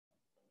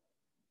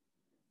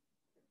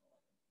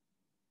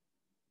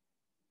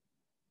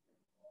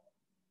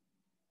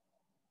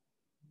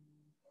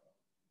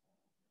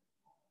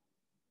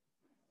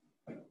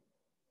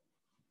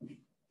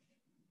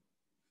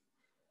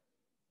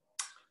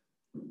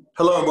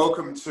Hello and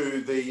welcome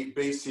to the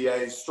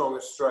BCA's Strong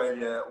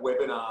Australia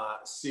webinar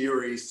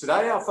series.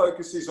 Today our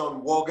focus is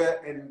on Wagga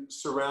and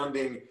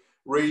surrounding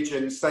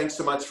regions. Thanks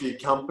so much for your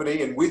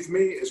company, and with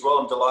me as well,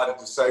 I'm delighted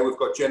to say we've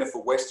got Jennifer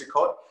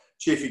Westacott,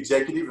 Chief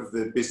Executive of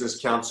the Business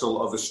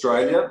Council of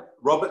Australia,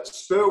 Robert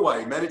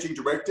Spurway, Managing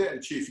Director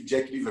and Chief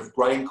Executive of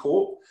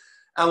GrainCorp,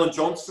 Alan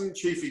Johnson,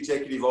 Chief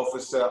Executive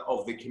Officer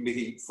of the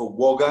Committee for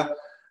Wagga,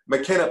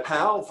 Mackenna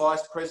Powell,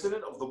 Vice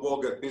President of the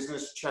Wagga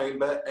Business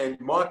Chamber, and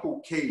Michael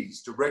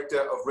Keys,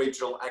 Director of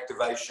Regional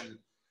Activation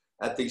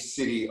at the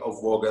City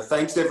of Wagga.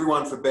 Thanks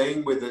everyone for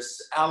being with us.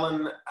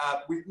 Alan,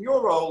 with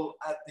your role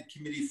at the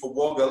Committee for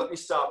Wagga, let me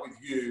start with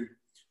you.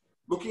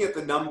 Looking at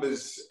the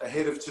numbers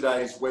ahead of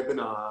today's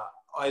webinar,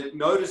 I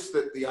noticed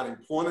that the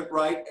unemployment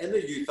rate and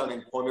the youth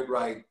unemployment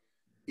rate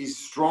is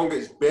stronger,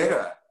 is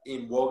better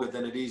in Wagga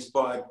than it is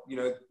by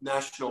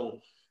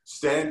national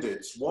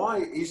standards. Why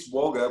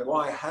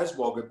has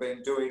Wagga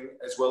been doing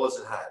as well as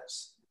it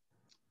has?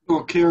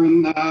 Well,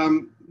 Kieran,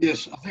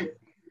 yes, I think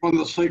one of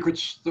the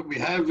secrets that we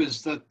have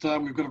is that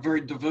we've got a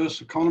very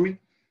diverse economy.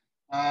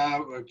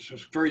 It's a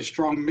very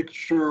strong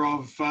mixture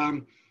of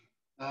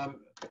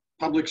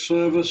public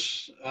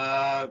service,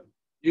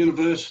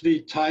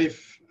 university,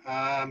 TAFE.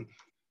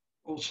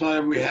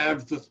 Also, we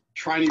have the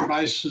training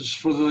bases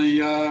for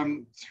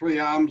the three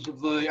arms of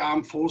the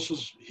armed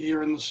forces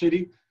here in the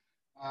city.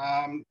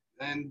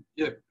 And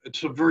yeah,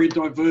 it's a very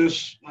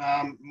diverse,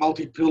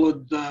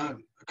 multi-pillared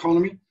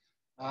economy,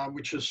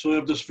 which has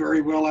served us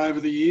very well over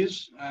the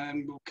years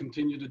and will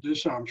continue to do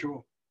so, I'm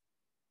sure.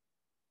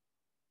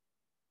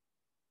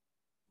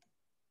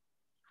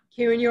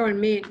 Kieran, you're on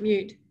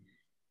mute.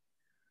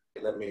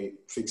 Let me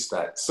fix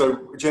that.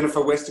 So, Jennifer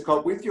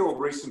Westacott, with your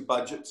recent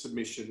budget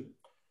submission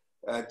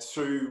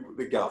to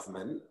the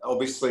government,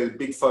 obviously a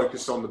big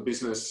focus on the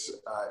business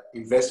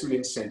investment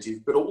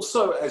incentive, but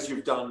also, as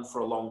you've done for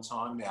a long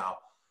time now,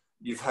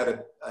 you've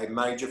had a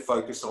major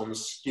focus on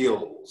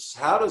skills.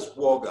 How does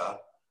Wagga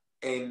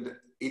and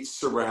its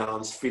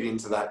surrounds fit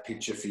into that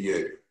picture for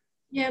you?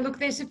 Yeah, look,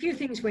 there's a few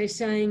things we're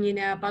saying in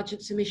our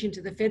budget submission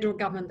to the federal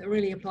government that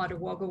really apply to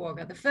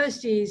Wagga. The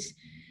first is,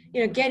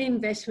 get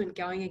investment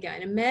going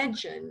again.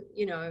 Imagine,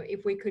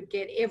 if we could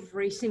get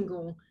every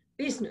single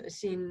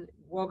business in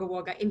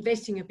Wagga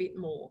investing a bit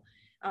more.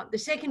 The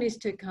second is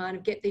to kind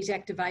of get these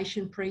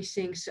activation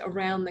precincts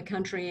around the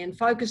country and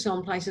focus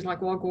on places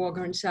like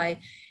Wagga and say,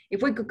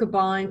 if we could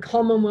combine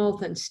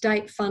Commonwealth and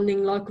state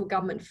funding, local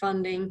government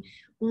funding,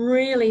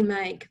 really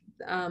make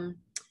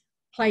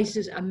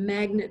places a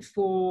magnet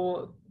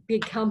for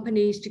big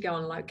companies to go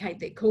and locate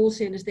their call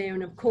centres there.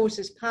 And of course,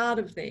 as part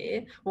of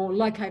there, or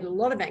locate a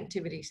lot of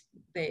activities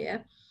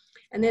there.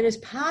 And then as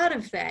part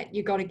of that,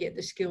 you've got to get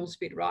the skills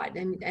bit right.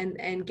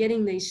 And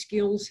getting these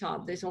skills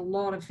hub, there's a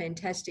lot of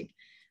fantastic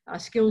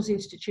skills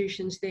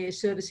institutions there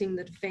servicing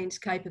the defence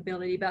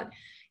capability, but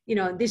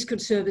this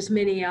could service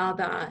many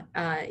other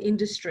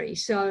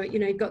industries. So,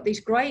 you've got these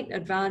great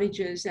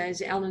advantages,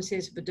 as Alan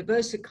says, of a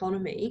diverse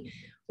economy.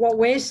 What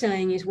we're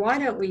saying is, why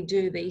don't we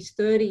do these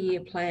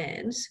 30-year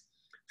plans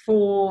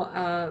for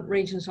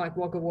regions like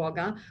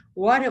Wagga?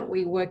 Why don't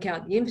we work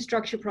out the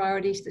infrastructure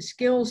priorities, the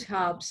skills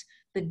hubs,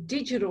 the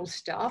digital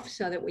stuff,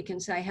 so that we can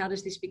say, how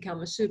does this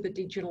become a super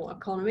digital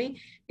economy?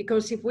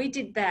 Because if we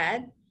did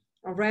that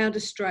around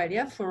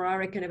Australia for, I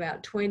reckon,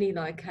 about 20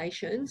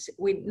 locations,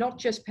 we'd not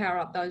just power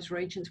up those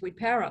regions, we'd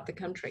power up the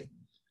country.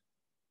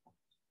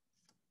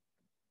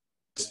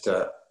 Just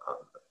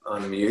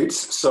unmute.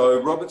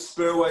 So, Robert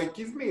Spurway,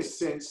 give me a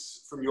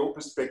sense from your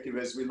perspective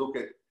as we look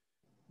at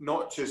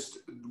not just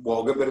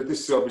Wagga, but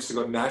this has obviously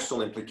got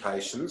national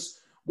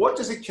implications. What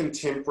does a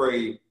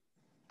contemporary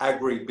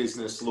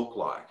agribusiness look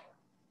like?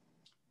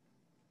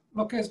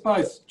 Look, as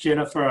both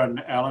Jennifer and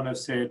Alan have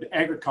said,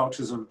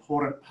 agriculture is an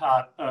important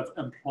part of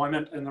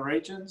employment in the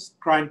regions.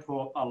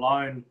 GrainCorp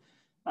alone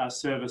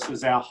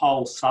services our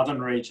whole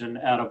southern region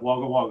out of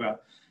Wagga.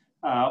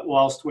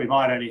 Whilst we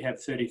might only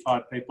have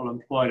 35 people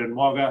employed in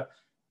Wagga,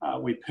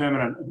 we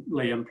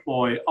permanently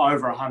employ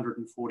over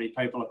 140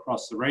 people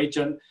across the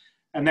region,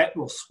 and that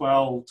will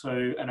swell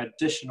to an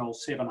additional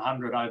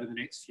 700 over the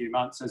next few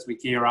months as we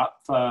gear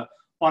up for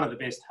one of the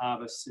best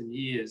harvests in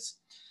years.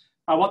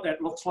 What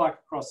that looks like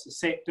across the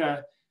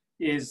sector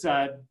is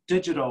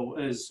digital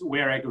is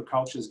where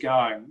agriculture is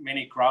going.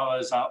 Many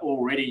growers are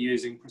already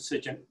using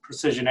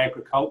precision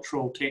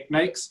agricultural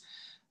techniques,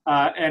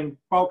 and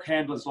bulk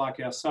handlers like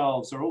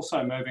ourselves are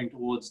also moving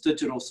towards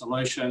digital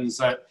solutions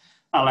that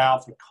allow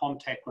for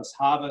contactless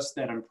harvest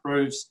that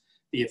improves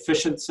the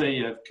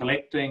efficiency of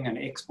collecting and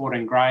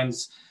exporting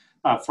grains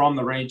from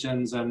the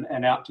regions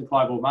and out to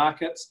global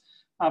markets.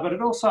 But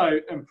it also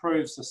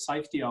improves the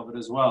safety of it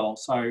as well.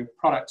 So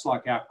products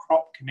like our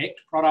Crop Connect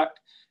product,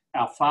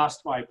 our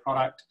Fastway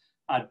product,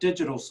 are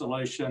digital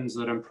solutions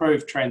that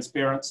improve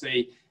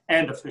transparency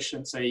and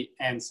efficiency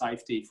and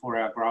safety for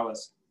our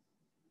growers.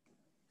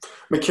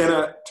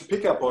 Mackenna, to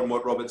pick up on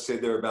what Robert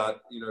said there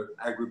about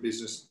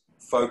agribusiness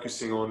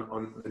focusing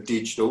on the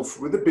digital,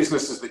 with the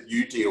businesses that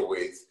you deal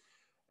with,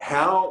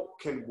 how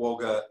can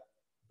Wagga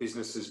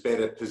businesses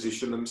better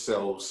position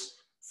themselves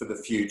for the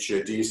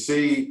future? Do you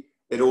see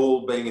it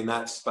all being in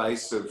that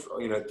space of,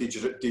 you know,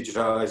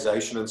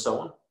 digitization and so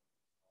on?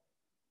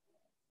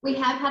 We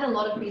have had a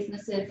lot of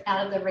businesses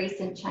out of the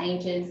recent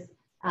changes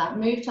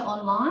move to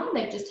online.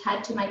 They've just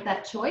had to make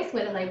that choice,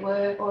 whether they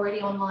were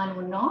already online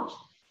or not.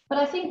 But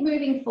I think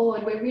moving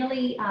forward, we're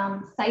really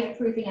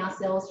safe-proofing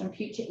ourselves from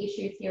future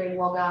issues here in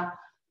Wagga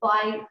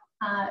by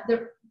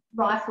the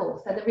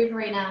RIFLE, so the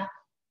Riverina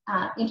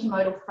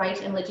Intermodal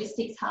Freight and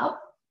Logistics Hub.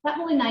 That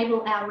will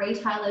enable our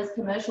retailers,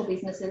 commercial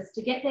businesses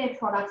to get their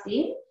products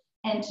in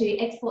and to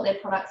export their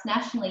products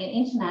nationally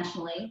and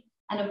internationally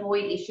and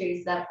avoid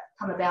issues that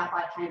come about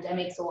by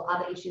pandemics or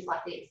other issues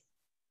like this.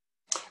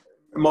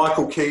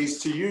 Michael,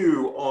 Keys, to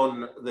you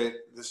on the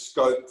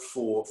scope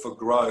for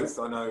growth.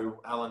 I know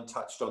Alan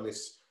touched on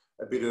this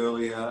a bit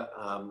earlier,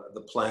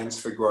 the plans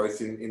for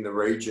growth in the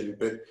region,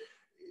 but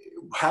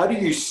how do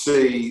you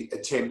see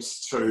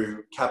attempts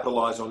to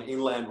capitalise on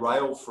inland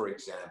rail, for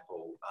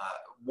example?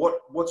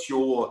 What's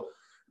your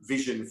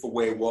vision for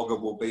where Wagga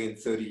will be in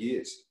 30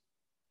 years?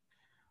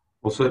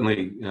 Well,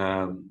 certainly,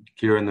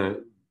 Kieran,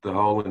 the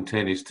whole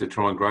intent is to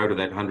try and grow to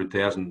that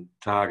 100,000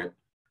 target.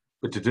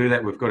 But to do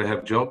that, we've got to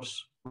have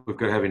jobs, we've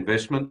got to have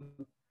investment,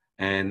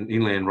 and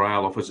inland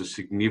rail offers a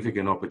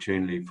significant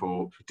opportunity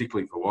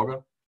particularly for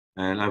Wagga.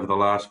 And over the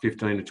last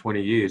 15 to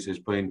 20 years, there's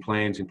been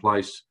plans in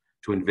place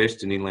to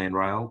invest in inland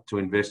rail, to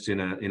invest in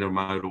an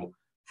intermodal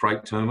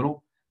freight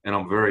terminal. And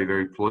I'm very,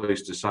 very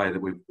pleased to say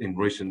that in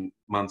recent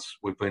months,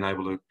 we've been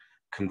able to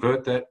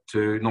convert that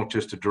to not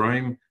just a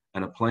dream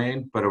and a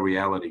plan, but a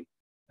reality.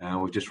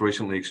 We've just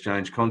recently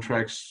exchanged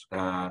contracts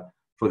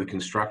for the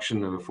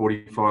construction of a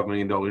 $45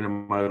 million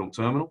intermodal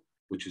terminal,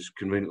 which is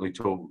conveniently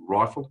called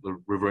RIFLE, the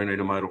Riverina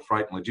Intermodal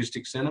Freight and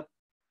Logistics Centre,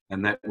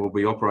 and that will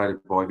be operated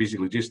by Visy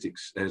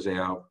Logistics as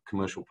our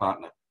commercial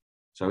partner.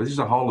 So this is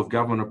a whole of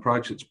government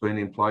approach that's been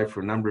in play for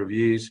a number of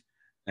years.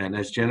 And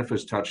as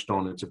Jennifer's touched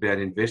on, it's about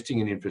investing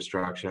in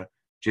infrastructure,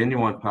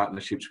 genuine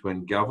partnerships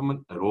between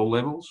government at all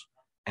levels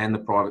and the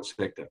private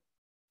sector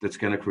that's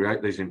going to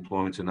create these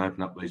employments and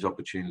open up these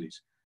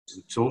opportunities.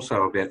 It's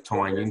also about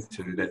tying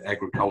into that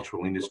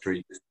agricultural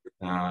industry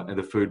and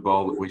the food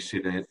bowl that we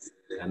sit at,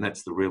 and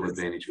that's the real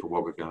advantage for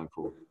Wagga going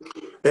forward.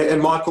 And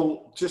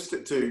Michael, just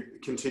to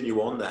continue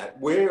on that,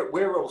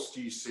 where else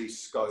do you see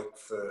scope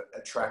for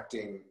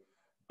attracting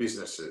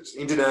businesses,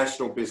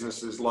 international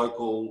businesses,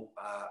 local,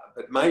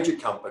 but major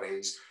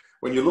companies?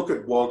 When you look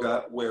at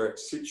Wagga, where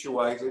it's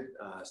situated,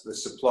 the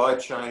supply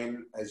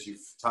chain, as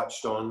you've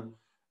touched on,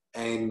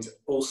 and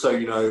also,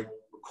 you know,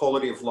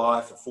 quality of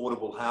life,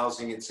 affordable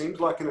housing, it seems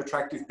like an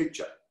attractive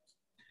picture.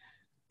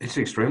 It's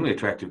an extremely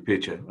attractive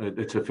picture.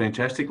 It's a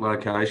fantastic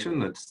location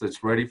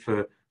that's ready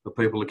for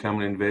people to come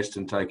and invest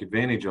and take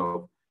advantage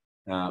of.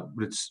 But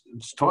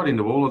it's tied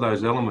into all of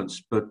those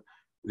elements. But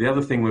the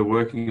other thing we're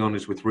working on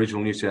is with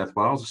Regional New South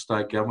Wales, the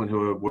state government,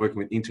 who are working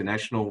with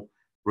international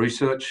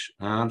research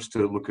arms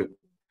to look at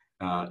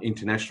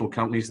international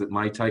companies that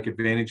may take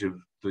advantage of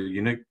the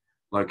unique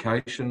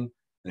location,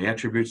 the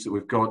attributes that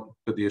we've got,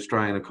 but the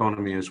Australian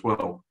economy as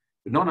well.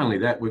 But not only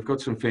that, we've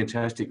got some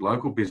fantastic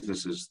local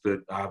businesses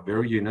that are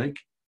very unique.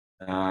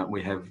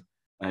 We have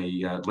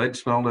a lead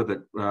smelter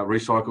that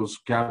recycles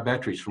car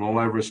batteries from all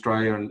over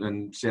Australia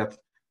and South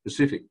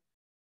Pacific.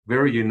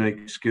 Very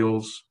unique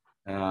skills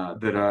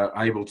that are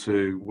able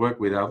to work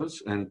with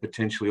others and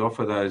potentially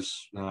offer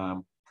those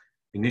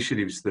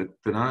initiatives that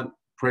aren't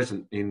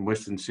present in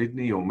Western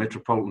Sydney or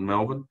metropolitan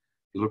Melbourne.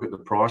 You look at the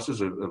prices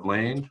of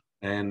land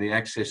and the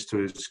access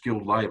to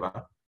skilled labour,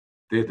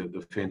 they're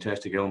the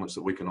fantastic elements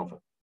that we can offer.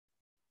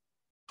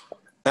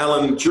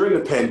 Alan, during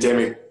the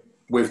pandemic,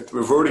 we've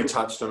already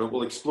touched on it.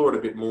 We'll explore it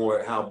a bit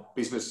more, how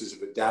businesses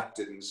have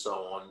adapted and so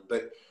on.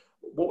 But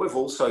what we've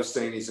also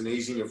seen is an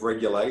easing of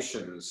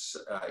regulations,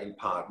 in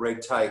part,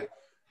 red tape.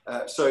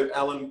 So,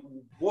 Alan,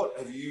 what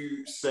have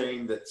you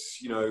seen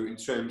that's, you know, in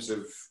terms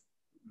of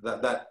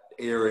that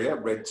area,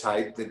 red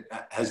tape,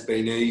 that has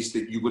been eased,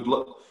 that you would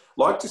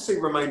like to see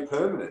remain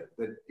permanent,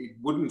 that it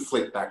wouldn't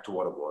flip back to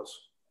what it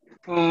was?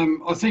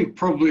 I think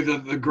probably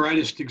the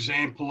greatest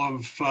example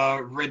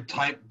of red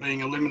tape being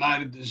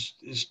eliminated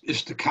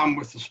is to come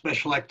with the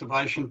special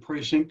activation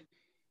precinct,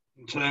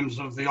 in terms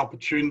of the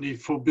opportunity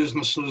for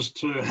businesses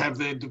to have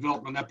their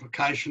development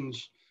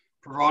applications,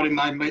 providing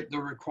they meet the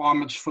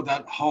requirements for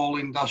that whole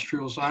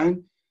industrial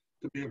zone,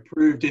 to be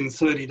approved in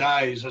 30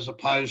 days, as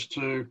opposed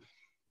to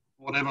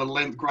whatever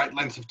great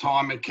length of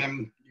time you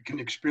can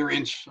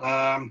experience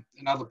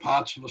in other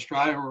parts of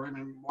Australia or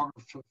even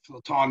for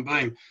the time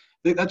being.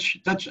 I think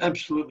that's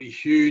absolutely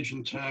huge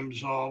in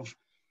terms of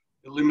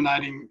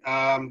eliminating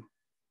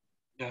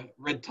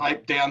red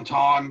tape,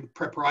 downtime,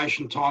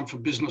 preparation time for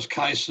business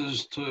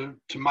cases to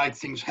make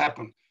things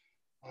happen.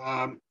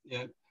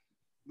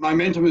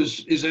 Momentum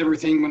is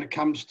everything when it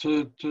comes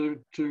to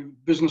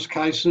business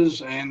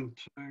cases, and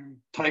to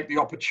take the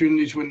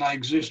opportunities when they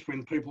exist,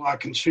 when people are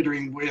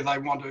considering where they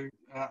want to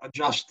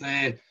adjust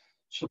their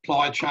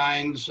supply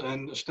chains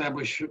and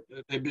establish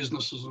their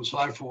businesses and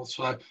so forth.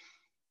 So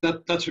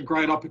that's a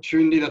great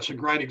opportunity. That's a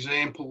great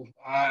example,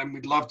 and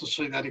we'd love to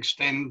see that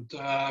extend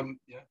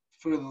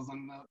further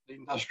than the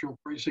industrial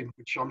precinct,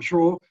 which I'm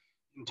sure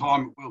in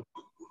time it will.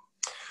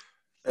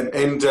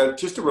 And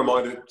just a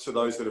reminder to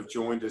those that have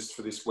joined us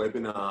for this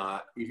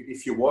webinar,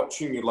 if you're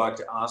watching, you'd like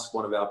to ask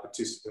one of our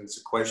participants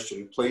a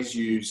question, please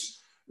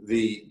use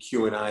the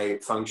Q&A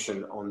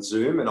function on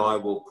Zoom, and I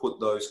will put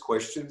those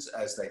questions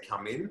as they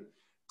come in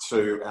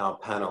to our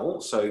panel.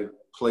 So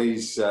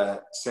please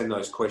send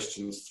those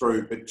questions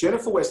through. But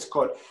Jennifer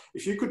Westacott,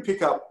 if you could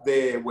pick up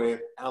there where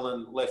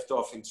Alan left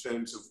off in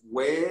terms of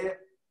where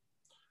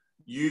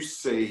you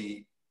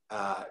see,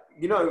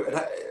 you know,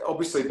 it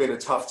obviously been a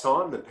tough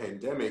time, the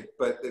pandemic,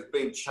 but there have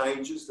been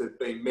changes, there have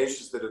been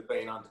measures that have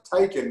been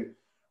undertaken,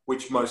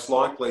 which most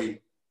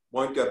likely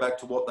won't go back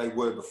to what they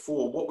were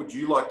before. What would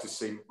you like to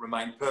see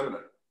remain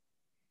permanent?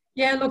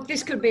 Yeah, look,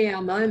 this could be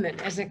our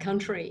moment as a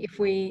country if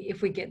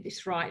we get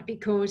this right,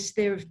 because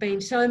there have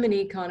been so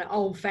many kind of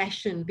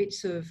old-fashioned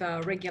bits of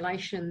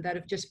regulation that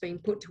have just been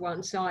put to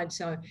one side.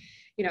 So,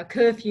 you know,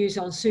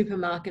 curfews on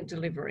supermarket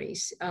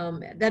deliveries,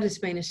 that has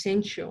been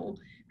essential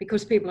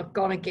because people have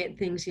got to get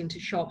things into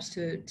shops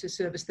to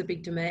service the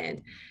big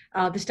demand.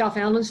 The stuff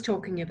Alan's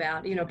talking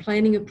about, you know,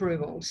 planning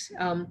approvals.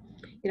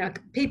 You know,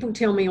 people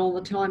tell me all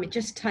the time, it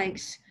just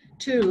takes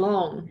too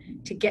long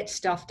to get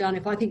stuff done.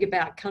 If I think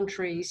about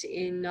countries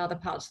in other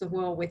parts of the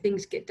world where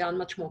things get done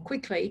much more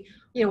quickly,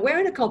 you know, we're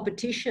in a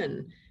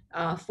competition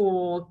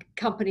for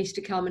companies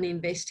to come and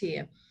invest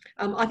here.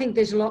 I think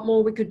there's a lot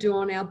more we could do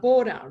on our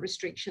border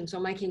restrictions,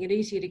 on making it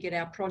easier to get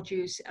our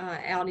produce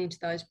out into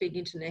those big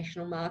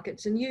international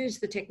markets and use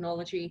the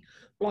technology,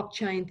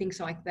 blockchain, things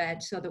like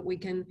that, so that we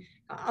can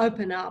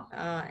open up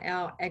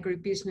our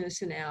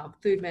agribusiness and our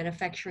food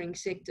manufacturing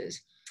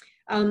sectors.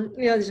 You know,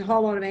 there's a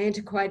whole lot of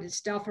antiquated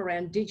stuff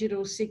around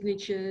digital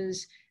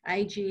signatures,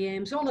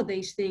 AGMs, all of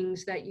these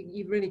things that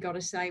you've really got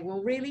to say,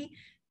 well, really,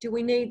 do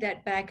we need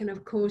that back? And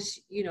of course,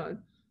 you know,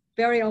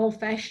 very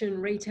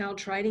old-fashioned retail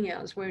trading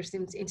hours, whereas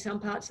in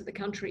some parts of the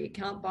country, you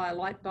can't buy a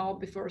light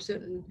bulb before a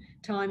certain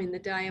time in the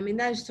day. I mean,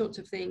 those sorts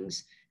of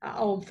things are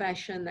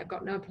old-fashioned. They've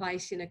got no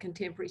place in a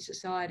contemporary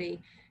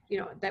society. You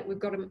know, that we've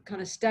got to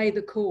kind of stay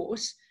the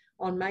course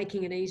on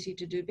making it easy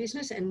to do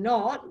business and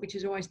not, which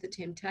is always the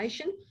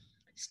temptation,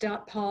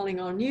 start piling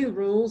on new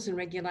rules and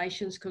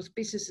regulations, because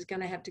business is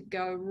going to have to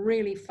go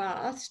really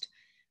fast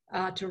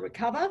to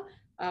recover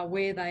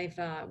where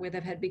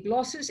they've had big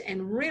losses,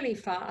 and really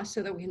fast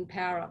so that we can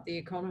power up the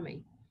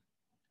economy.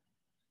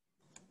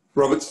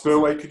 Robert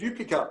Spurway, could you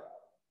pick up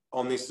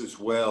on this as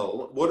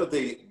well? What are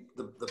the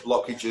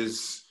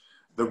blockages,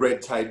 the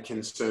red tape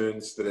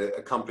concerns that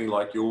a company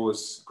like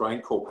yours,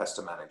 GrainCorp, has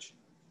to manage?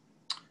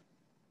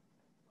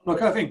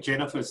 Look, I think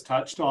Jennifer's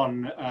touched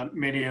on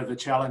many of the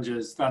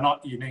challenges. They're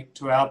not unique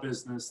to our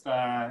business.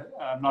 They're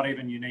not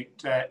even unique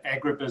to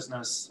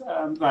agribusiness.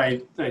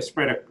 They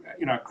spread,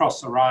 you know,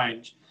 across the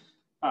range.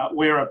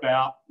 We're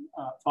about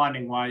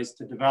finding ways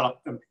to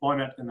develop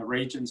employment in the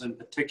regions in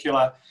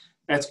particular.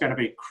 That's going to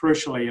be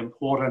crucially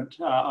important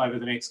over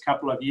the next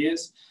couple of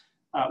years.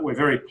 We're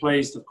very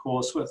pleased, of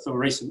course, with the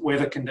recent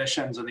weather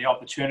conditions and the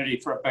opportunity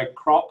for a big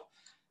crop.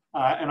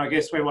 And I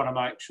guess we want to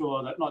make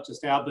sure that not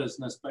just our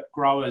business, but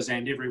growers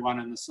and everyone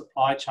in the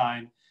supply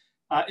chain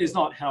is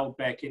not held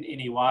back in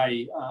any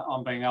way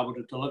on being able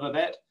to deliver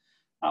that.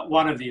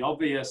 One of the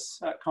obvious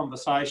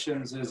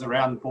conversations is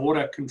around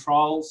border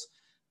controls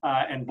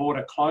and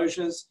border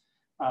closures.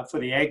 For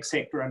the ag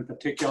sector in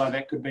particular,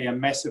 that could be a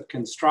massive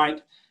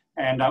constraint,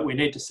 and we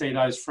need to see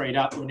those freed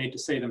up. We need to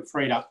see them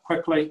freed up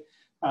quickly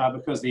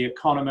because the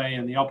economy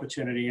and the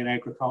opportunity in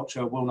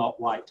agriculture will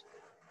not wait.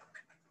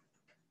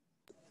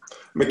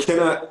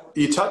 Mackenna,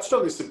 you touched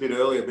on this a bit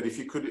earlier, but if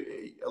you could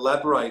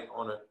elaborate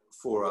on it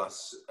for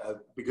us,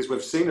 because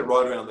we've seen it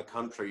right around the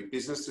country,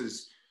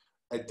 businesses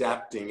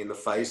adapting in the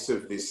face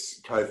of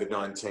this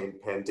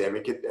COVID-19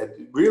 pandemic. It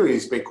really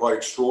has been quite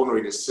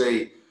extraordinary to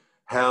see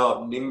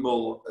how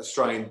nimble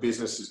Australian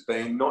business has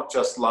been, not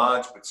just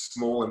large, but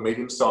small and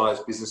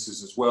medium-sized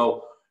businesses as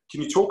well.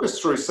 Can you talk us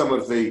through some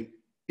of the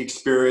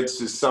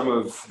experiences, some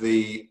of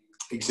the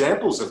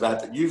examples of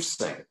that you've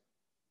seen?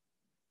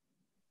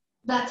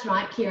 That's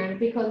right, Kieran,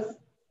 because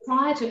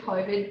prior to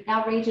COVID,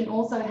 our region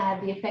also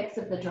had the effects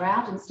of the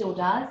drought, and still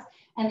does,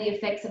 and the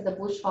effects of the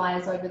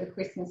bushfires over the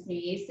Christmas New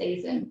Year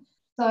season.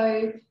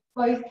 So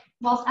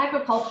whilst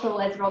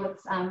agricultural, as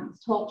Robert's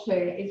talked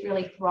to, is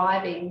really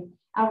thriving,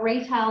 our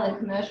retail and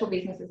commercial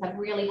businesses have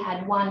really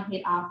had one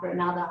hit after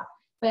another.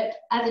 But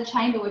as a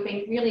chamber, we've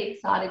been really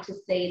excited to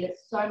see that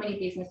so many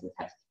businesses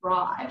have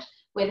thrived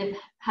where they've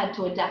had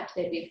to adapt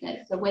their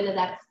business. So whether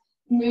that's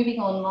moving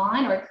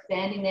online or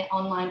expanding their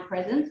online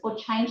presence, or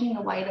changing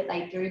the way that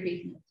they do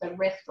business. So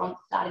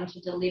restaurants starting to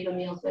deliver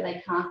meals where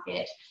they can't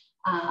get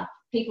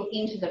people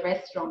into the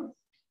restaurants.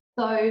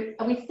 So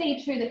we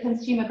see too that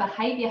consumer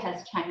behaviour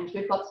has changed.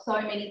 We've got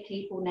so many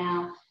people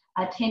now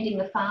attending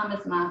the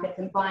farmers markets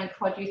and buying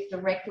produce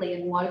directly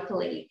and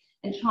locally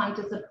and trying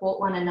to support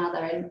one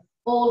another, and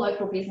all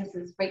local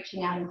businesses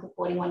reaching out and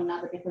supporting one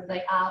another because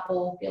they are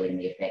all feeling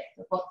the effects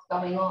of what's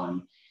going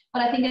on.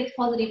 But I think it's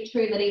positive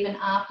too that even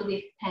after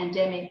this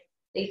pandemic,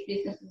 these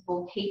businesses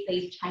will keep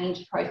these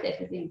change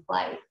processes in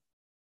place.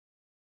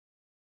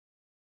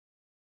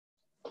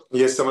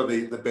 Yes, some of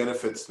the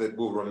benefits that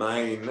will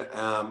remain.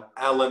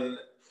 Alan,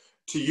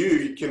 to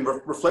you can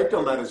reflect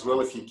on that as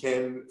well if you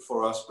can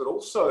for us, but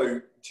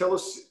also tell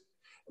us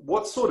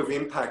what sort of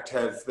impact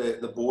have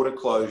the border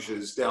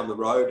closures down the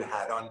road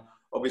had on,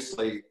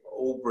 obviously,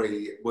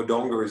 Albury,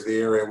 Wodonga is the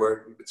area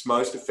where it's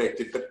most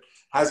affected, but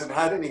has it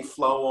had any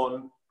flow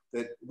on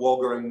that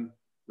Wagga and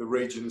the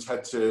regions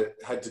had to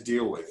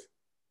deal with?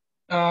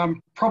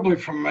 Probably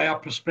from our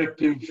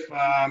perspective,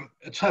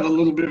 it's had a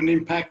little bit of an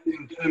impact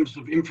in terms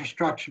of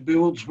infrastructure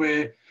builds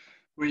where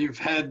you've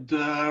had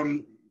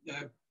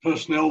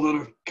personnel that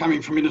are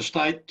coming from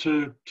interstate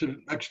to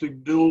actually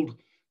build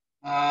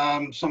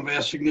some of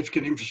our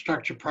significant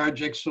infrastructure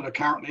projects that are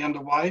currently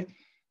underway.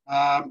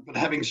 But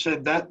having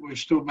said that, we've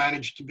still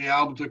managed to be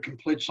able to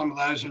complete some of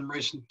those in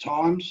recent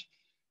times.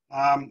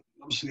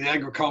 Obviously, the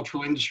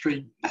agricultural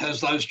industry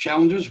has those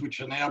challenges, which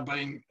are now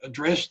being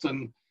addressed.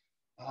 And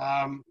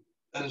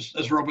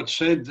as Robert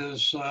said,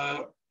 there's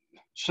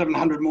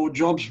 700 more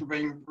jobs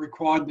being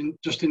required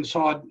just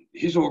inside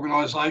his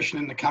organisation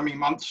in the coming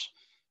months.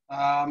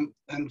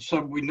 And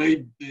so we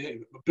need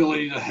the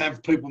ability to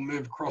have people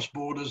move across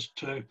borders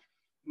to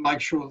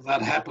make sure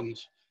that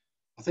happens.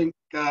 I think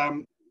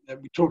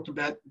we talked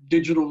about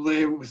digital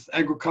there with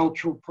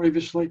agricultural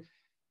previously.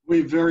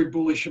 We're very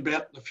bullish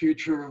about the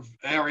future of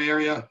our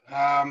area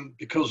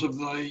because of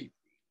the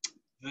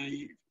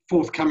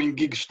forthcoming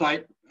gig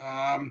state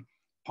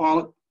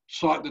pilot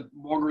site that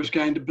Wagga is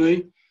going to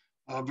be.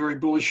 Very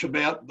bullish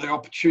about the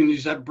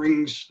opportunities that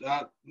brings,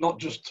 not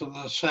just to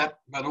the SAP,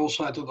 but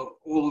also to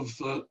all of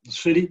the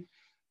city,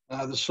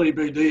 the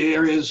CBD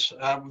areas.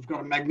 We've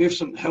got a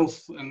magnificent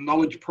health and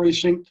knowledge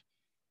precinct,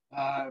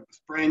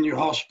 brand new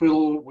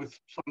hospital with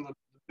some of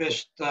the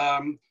best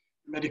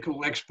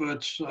medical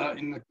experts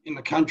in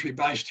the country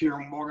based here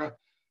in Wagga.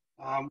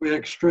 We're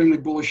extremely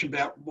bullish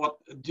about what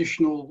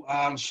additional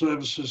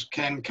services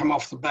can come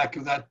off the back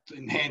of that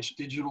enhanced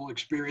digital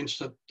experience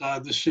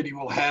that the city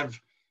will have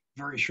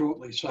very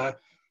shortly. So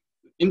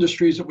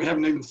industries that we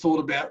haven't even thought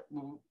about,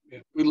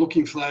 we're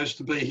looking for those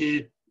to be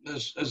here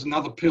as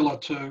another pillar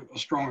to a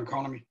strong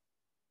economy.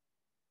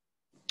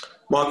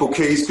 Michael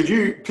Keys, could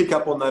you pick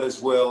up on that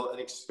as well and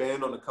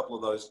expand on a couple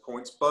of those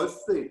points,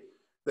 both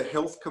the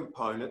health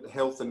component, the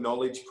health and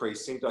knowledge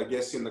precinct, I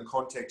guess in the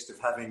context of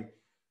having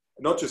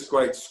not just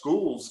great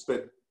schools,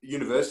 but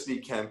university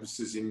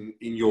campuses in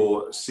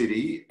your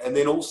city, and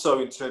then also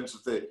in terms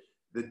of the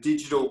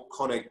digital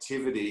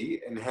connectivity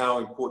and how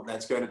important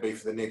that's going to be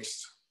for the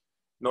next,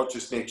 not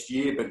just next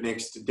year, but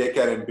next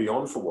decade and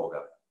beyond for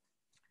Wagga.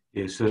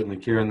 Yeah, certainly,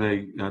 Kieran.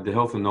 The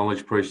health and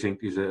knowledge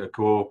precinct is a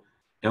core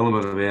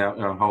element of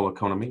our whole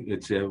economy.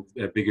 It's our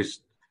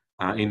biggest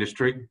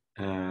industry,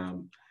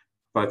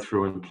 both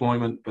through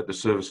employment, but the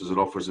services it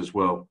offers as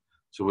well.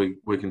 So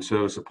we can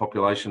service a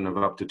population of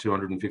up to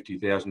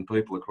 250,000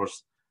 people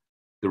across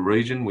the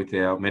region with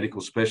our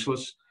medical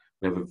specialists.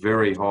 We have a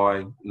very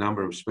high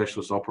number of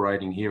specialists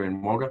operating here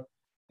in Wagga,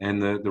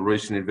 and the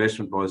recent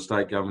investment by the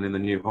state government in the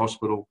new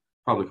hospital,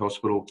 public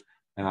hospital,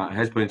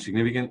 has been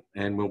significant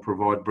and will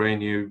provide brand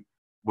new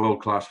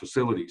world-class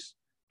facilities.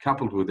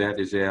 Coupled with that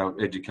is our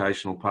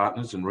educational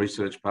partners and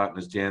research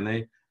partners down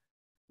there.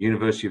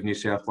 University of New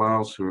South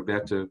Wales, who are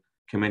about to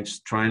commence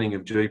training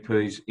of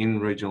GPs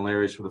in regional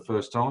areas for the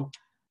first time.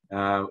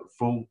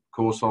 Full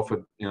course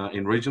offered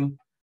in region,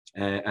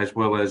 as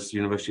well as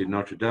University of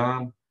Notre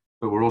Dame.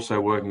 But we're also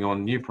working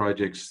on new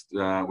projects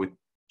with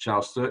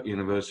Charles Sturt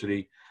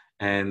University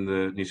and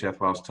the New South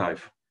Wales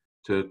TAFE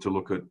to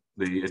look at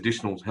the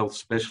additional health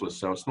specialists.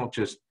 So it's not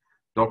just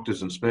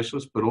doctors and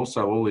specialists, but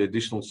also all the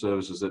additional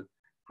services that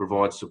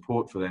provide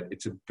support for that.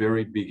 It's a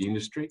very big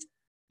industry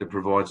that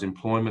provides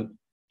employment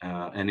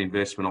and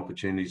investment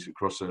opportunities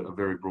across a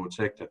very broad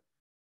sector.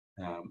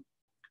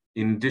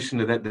 In addition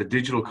to that, the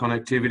digital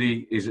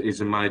connectivity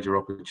is a major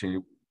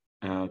opportunity.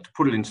 To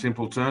put it in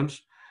simple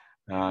terms,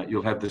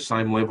 you'll have the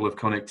same level of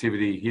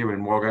connectivity here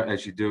in Wagga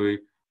as you do,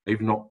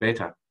 even not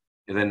better,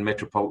 than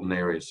metropolitan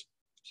areas.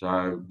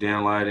 So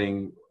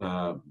downloading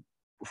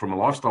from a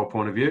lifestyle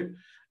point of view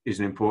is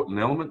an important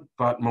element,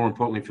 but more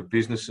importantly for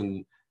business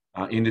and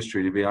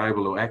industry to be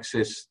able to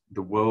access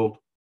the world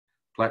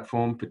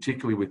platform,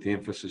 particularly with the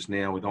emphasis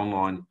now with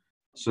online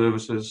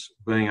services,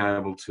 being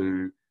able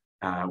to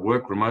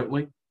work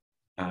remotely,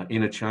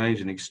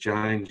 interchange and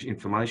exchange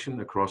information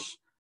across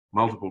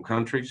multiple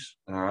countries,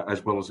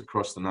 as well as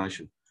across the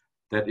nation.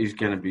 That is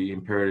going to be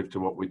imperative to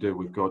what we do.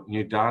 We've got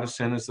new data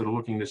centres that are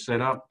looking to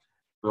set up.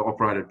 They're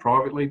operated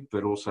privately,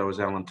 but also, as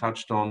Alan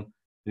touched on,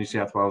 the New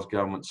South Wales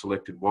government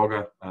selected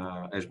Wagga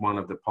as one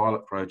of the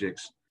pilot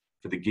projects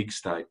for the gig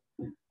state,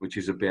 which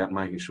is about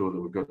making sure that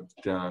we've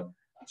got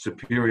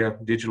superior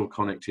digital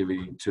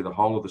connectivity to the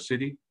whole of the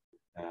city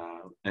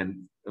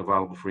and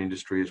available for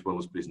industry as well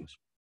as business.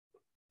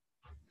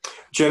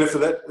 Jennifer,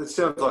 that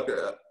sounds like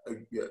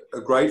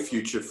a great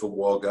future for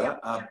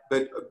Wagga,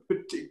 but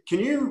can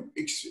you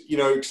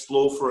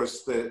explore for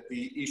us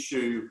the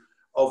issue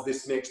of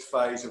this next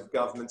phase of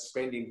government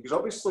spending? Because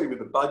obviously with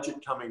the budget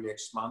coming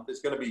next month,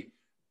 there's going to be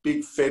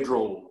big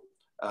federal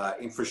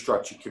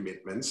infrastructure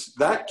commitments.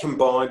 That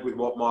combined with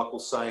what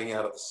Michael's saying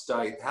out of the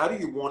state, how do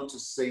you want to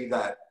see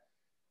that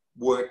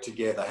work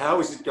together? How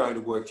is it going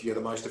to work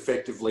together most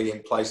effectively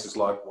in places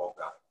like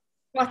Wagga?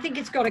 Well, I think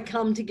it's got to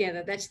come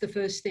together. That's the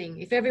first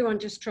thing. If everyone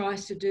just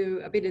tries to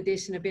do a bit of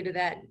this and a bit of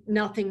that,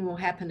 nothing will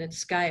happen at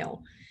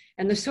scale.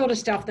 And the sort of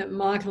stuff that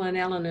Michael and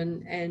Alan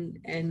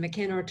and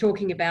Mackenna are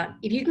talking about,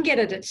 if you can get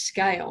it at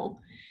scale,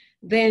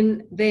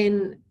 then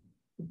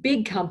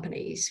big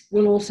companies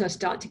will also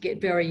start to get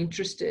very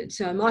interested.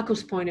 So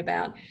Michael's point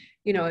about,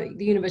 you know,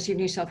 the University of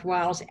New South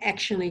Wales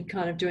actually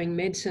kind of doing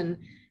medicine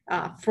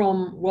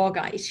from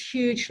Wagga is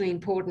hugely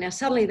important. Now,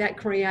 suddenly that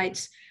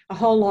creates a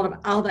whole lot of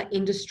other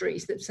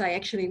industries that say,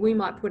 actually, we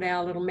might put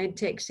our little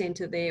medtech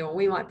centre there, or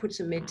we might put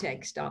some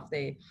medtech stuff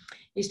there.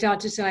 You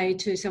start to say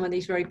to some of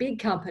these very big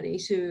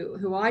companies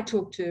who I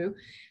talk to,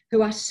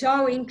 who are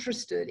so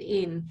interested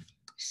in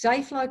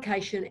safe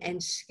location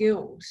and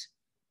skills,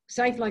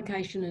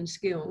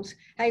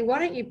 hey, why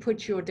don't you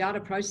put your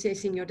data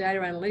processing, your data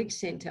analytics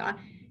centre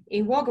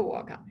in Wagga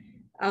Wagga?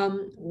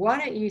 Why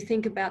don't you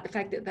think about the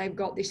fact that they've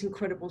got this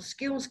incredible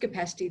skills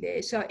capacity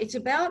there? So it's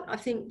about, I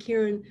think,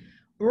 Kieran,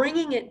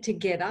 bringing it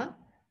together,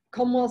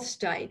 Commonwealth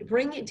State,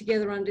 bringing it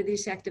together under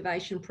this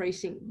activation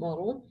precinct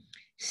model,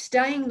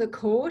 staying the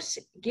course,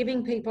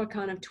 giving people a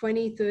kind of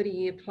 20,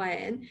 30-year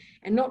plan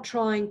and not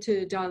trying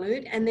to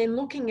dilute, and then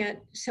looking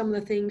at some of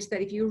the things that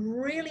if you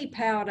really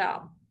powered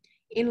up,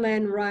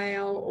 inland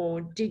rail or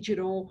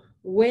digital,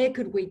 where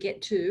could we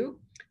get to?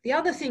 The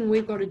other thing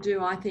we've got to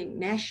do, I think,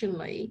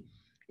 nationally,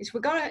 is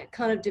we've got to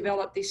kind of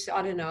develop this,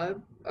 I don't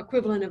know,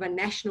 equivalent of a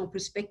national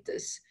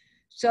prospectus,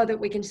 so that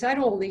we can say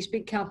to all these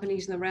big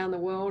companies around the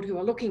world who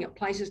are looking at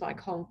places like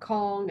Hong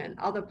Kong and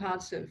other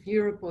parts of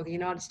Europe or the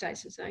United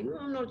States and saying,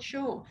 I'm not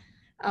sure.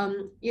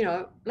 You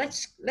know,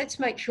 let's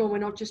make sure we're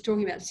not just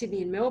talking about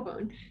Sydney and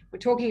Melbourne. We're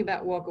talking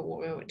about Wagga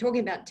Wagga, we're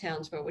talking about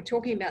Townsville, we're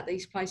talking about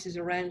these places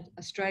around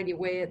Australia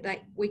where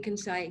we can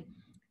say,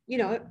 you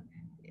know,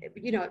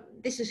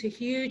 this is a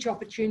huge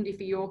opportunity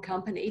for your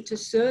company to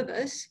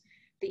service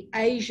the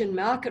Asian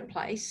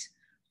marketplace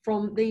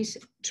from these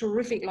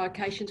terrific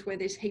locations where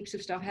there's heaps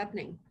of stuff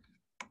happening.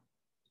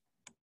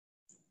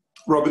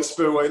 Robert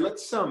Spurway,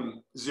 let's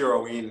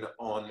zero in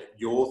on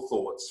your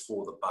thoughts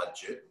for the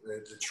budget.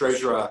 The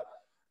Treasurer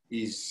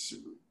is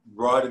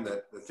right in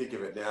the thick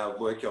of it now,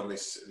 working on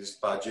this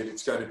budget.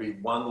 It's going to be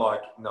one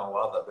like no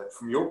other. But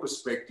from your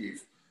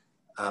perspective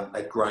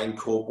at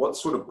GrainCorp, what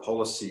sort of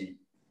policy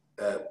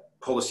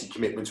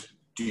commitments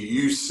do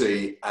you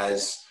see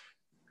as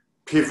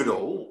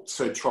pivotal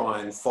to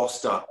try and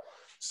foster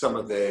some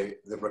of the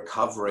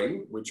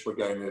recovery, which we're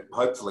going to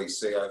hopefully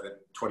see over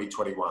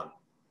 2021?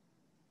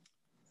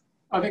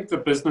 I think the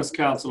Business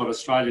Council of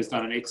Australia has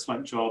done an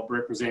excellent job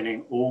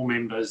representing all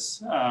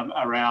members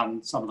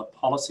around some of the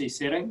policy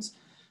settings.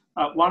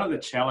 One of the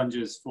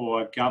challenges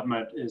for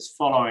government is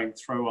following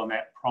through on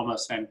that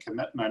promise and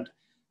commitment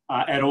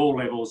at all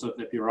levels of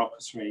the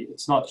bureaucracy.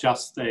 It's not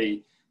just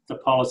the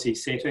policy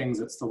settings,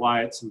 it's the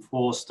way it's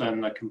enforced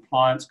and the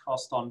compliance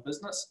cost on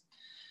business.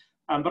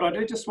 But I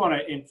do just want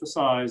to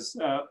emphasise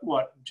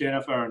what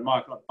Jennifer and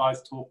Michael have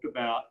both talked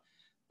about,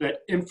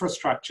 that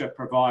infrastructure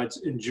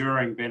provides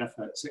enduring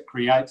benefits. It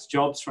creates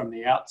jobs from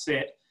the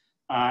outset,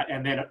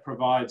 and then it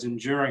provides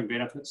enduring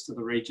benefits to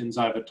the regions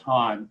over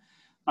time.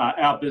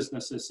 Our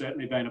business has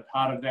certainly been a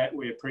part of that.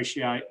 We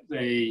appreciate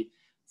the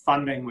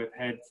funding we've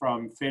had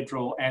from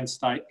federal and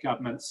state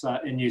governments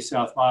in New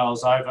South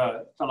Wales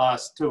over the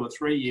last 2 or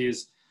 3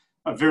 years,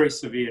 a very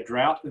severe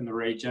drought in the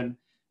region,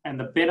 and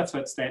the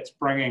benefits that's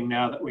bringing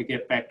now that we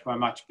get back to a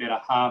much better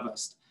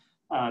harvest.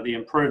 The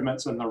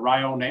improvements in the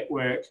rail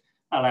network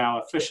allow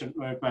efficient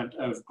movement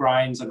of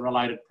grains and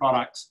related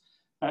products,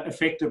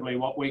 effectively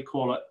what we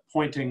call it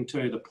pointing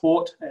to the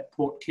port at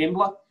Port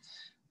Kembla.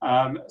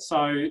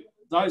 So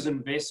those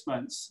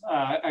investments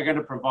are going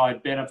to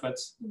provide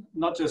benefits,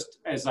 not just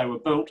as they were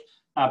built,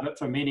 but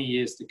for many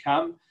years to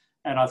come.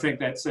 And I think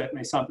that's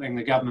certainly something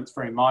the government's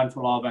very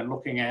mindful of and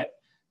looking at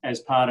as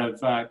part of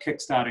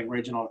kickstarting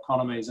regional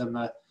economies in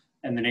the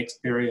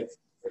next period.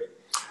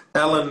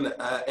 Alan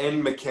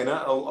and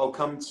Mackenna, I'll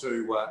come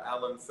to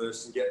Alan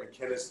first and get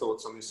Mackenna's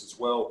thoughts on this as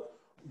well.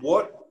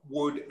 What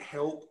would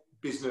help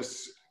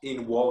business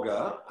in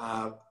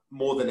Wagga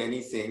more than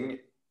anything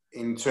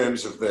in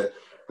terms of the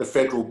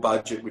federal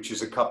budget, which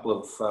is a couple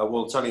of,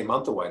 well, it's only a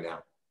month away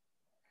now?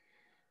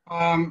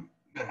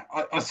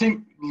 I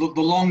think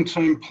the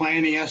long-term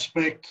planning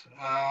aspect,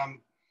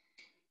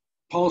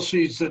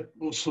 policies that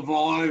will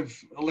survive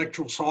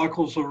electoral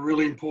cycles are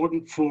really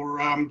important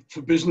for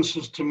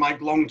businesses to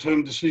make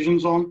long-term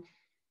decisions on.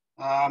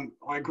 I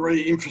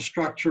agree,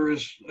 infrastructure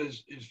is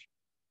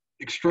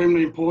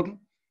extremely important,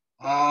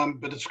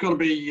 but it's got to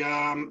be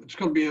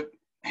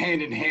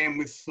hand in hand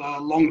with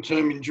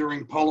long-term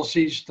enduring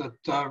policies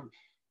that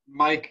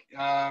make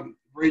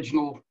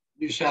regional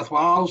New South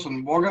Wales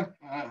and Wagga,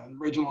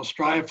 regional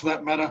Australia for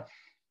that matter,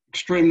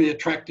 extremely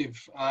attractive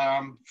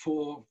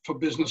for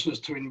businesses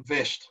to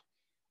invest.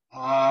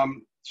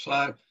 So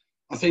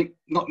I think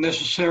not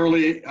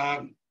necessarily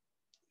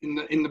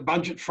in the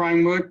budget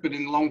framework, but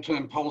in the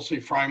long-term policy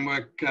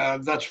framework,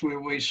 that's where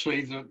we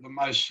see the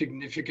most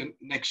significant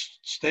next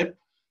step.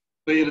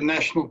 Be it a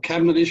national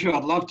cabinet issue,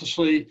 I'd love to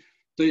see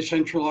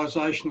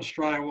decentralisation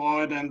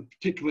Australia-wide and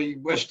particularly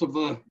west of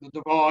the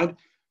divide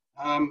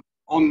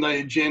on the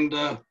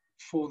agenda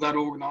for that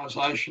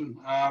organisation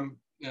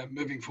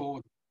moving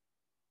forward.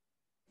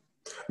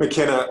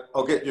 Mackenna,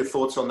 I'll get your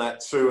thoughts on that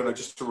too. And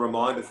just a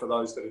reminder for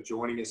those that are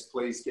joining us,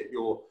 please get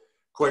your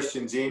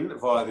questions in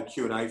via the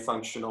Q&A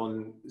function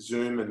on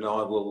Zoom, and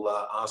I will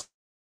ask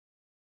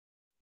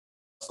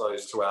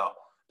those to our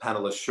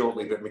panellists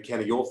shortly. But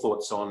Mackenna, your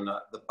thoughts on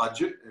the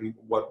budget and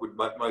what would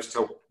most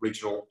help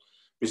regional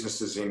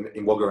businesses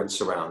in Wagga and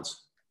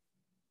surrounds?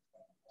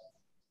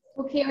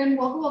 Well, Kieran,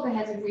 Wagga Wagga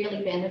has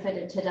really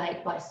benefited to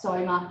date by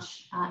so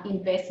much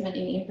investment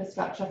in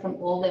infrastructure from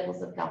all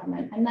levels of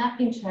government, and that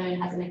in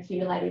turn has an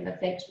accumulative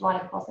effect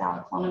right across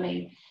our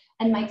economy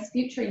and makes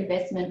future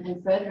investment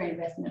and further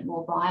investment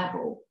more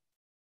viable.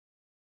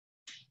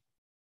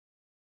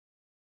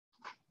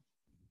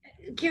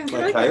 Kieran,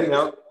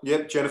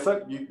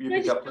 Jennifer, you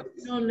pick up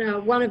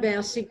on one of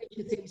our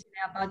signature things in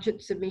our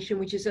budget submission,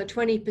 which is a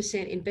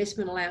 20%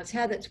 investment allowance.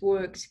 How that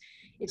works,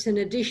 it's an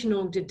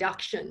additional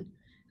deduction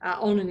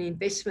on an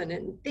investment,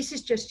 and this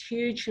is just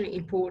hugely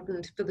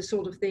important for the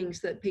sort of things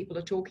that people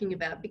are talking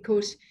about,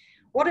 because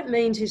what it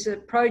means is a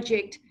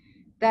project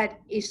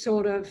that is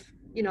sort of,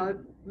 you know,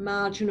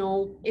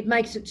 marginal, it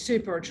makes it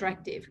super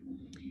attractive.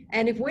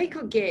 And if we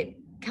could get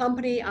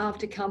company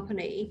after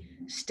company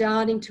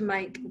starting to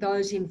make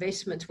those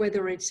investments,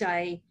 whether it's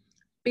a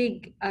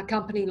big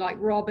company like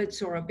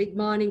Roberts or a big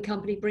mining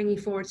company bringing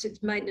forward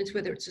its maintenance,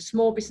 whether it's a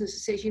small business that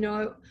says, you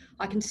know,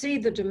 I can see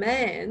the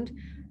demand,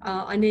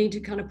 I need to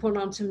kind of put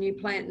on some new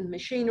plant and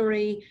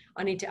machinery,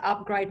 I need to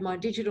upgrade my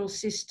digital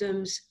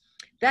systems.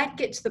 That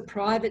gets the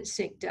private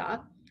sector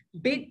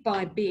bit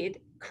by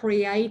bit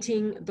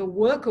creating the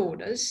work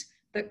orders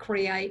that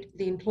create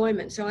the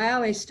employment. So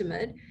our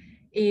estimate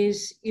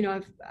is, you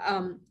know,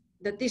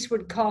 that this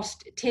would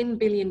cost $10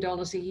 billion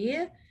a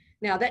year.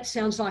 Now that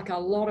sounds like a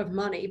lot of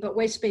money, but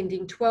we're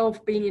spending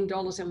 $12 billion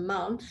a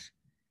month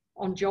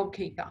on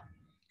JobKeeper.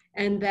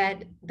 And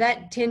that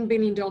 $10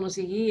 billion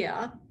a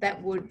year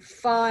that would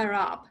fire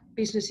up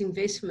business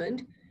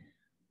investment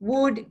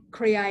would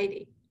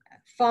create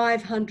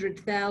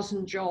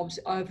 500,000 jobs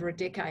over a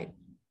decade.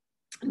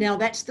 Now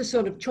that's the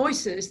sort of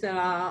choices that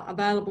are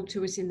available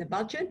to us in the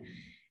budget.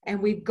 And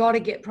we've got to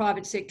get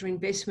private sector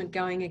investment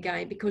going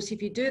again, because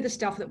if you do the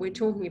stuff that we're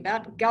talking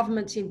about,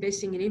 government's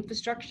investing in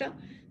infrastructure,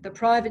 the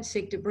private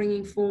sector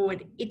bringing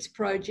forward its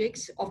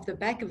projects off the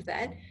back of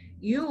that,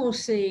 you will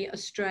see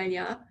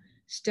Australia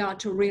start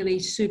to really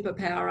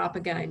superpower up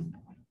again.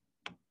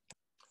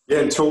 Yeah,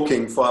 and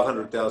talking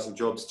 500,000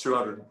 jobs,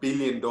 $200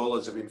 billion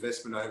of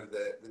investment over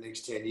the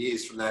next 10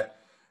 years from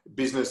that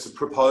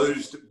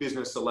proposed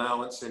business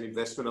allowance and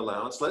investment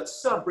allowance.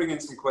 Let's bring in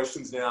some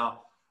questions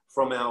now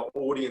from our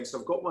audience.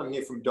 I've got one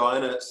here from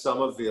Diana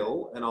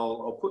Somerville, and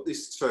I'll put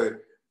this to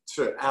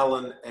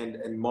Alan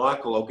and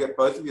Michael. I'll get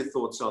both of your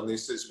thoughts on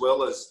this, as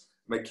well as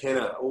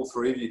Mackenna. All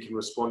three of you can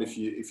respond if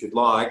you'd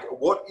like.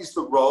 What is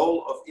the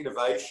role of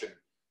innovation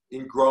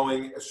in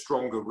growing a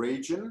stronger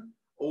region?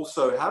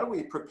 Also, how do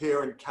we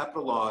prepare and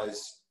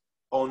capitalise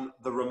on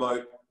the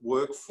remote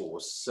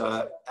workforce?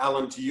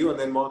 Alan, to you, and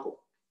then Michael.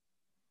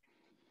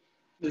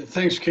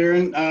 Thanks,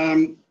 Kieran.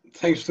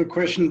 Thanks for the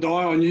question, Di.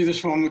 I knew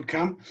this one would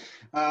come.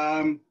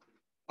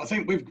 I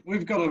think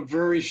we've got a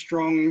very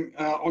strong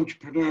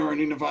entrepreneur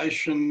and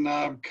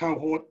innovation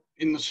cohort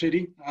in the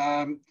city,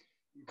 in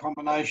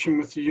combination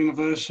with the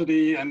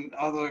university and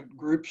other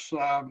groups.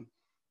 And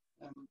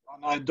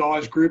I know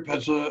Di's group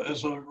has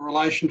a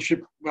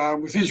relationship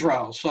with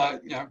Israel. So,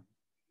 you know,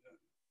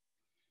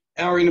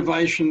 our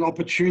innovation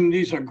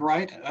opportunities are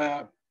great.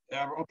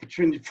 Our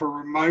opportunity for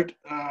remote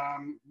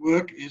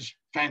work is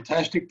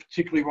fantastic,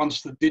 particularly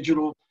once the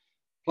digital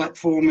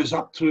platform is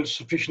up to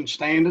sufficient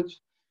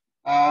standards.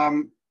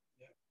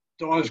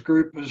 Di's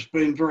group has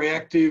been very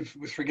active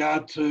with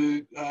regard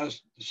to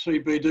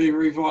CBD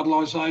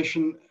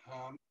revitalisation.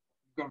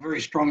 We've got a very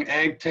strong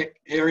ag tech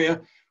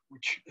area,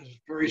 which is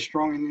very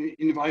strong in the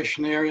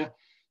innovation area.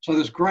 So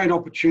there's great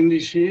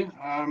opportunities here.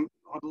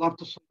 I'd love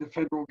to see the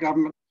federal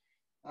government,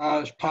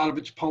 as part of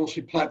its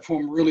policy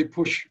platform, really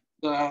push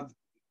the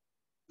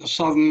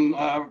southern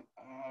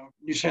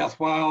New South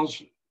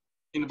Wales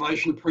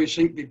Innovation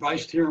Precinct be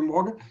based here in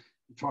Wagga,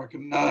 if I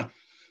can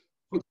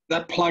put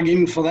that plug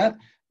in for that.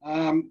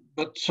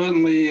 But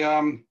certainly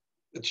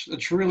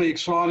it's really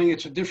exciting.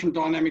 It's a different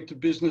dynamic to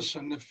business,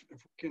 and if we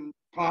can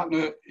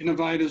partner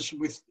innovators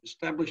with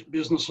established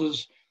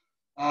businesses,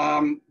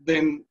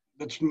 then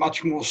that's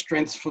much more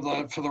strength for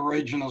the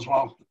region as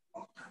well.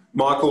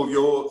 Michael,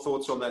 your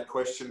thoughts on that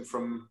question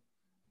from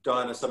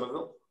Diana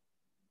Somerville?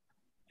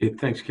 Yeah,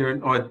 thanks,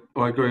 Kieran.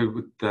 I agree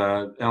with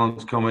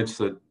Alan's comments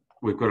that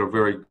we've got a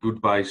very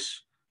good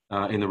base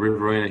in the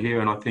Riverina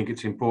here, and I think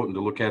it's important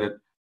to look at it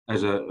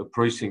as a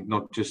precinct,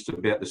 not just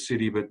about the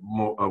city, but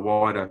more a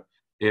wider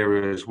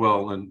area as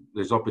well. And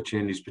there's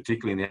opportunities,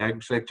 particularly in the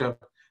ag sector.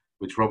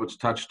 which Robert's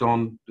touched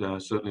on,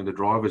 certainly the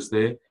drivers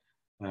there,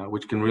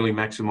 which can really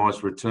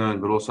maximise return,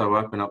 but also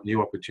open up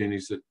new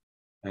opportunities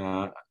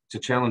that, to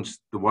challenge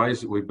the ways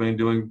that we've been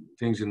doing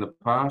things in the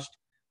past,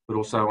 but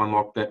also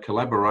unlock that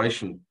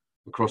collaboration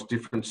across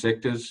different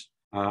sectors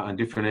and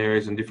different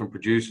areas and different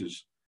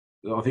producers.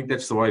 I think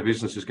that's the way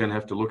business is going to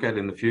have to look at it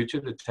in the future,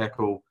 to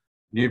tackle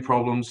new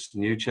problems,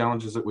 new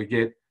challenges that we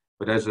get,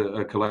 but as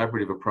a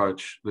collaborative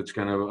approach that's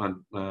going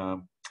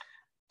to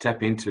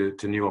tap into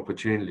new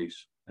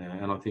opportunities.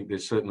 And I think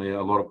there's certainly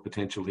a lot of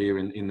potential here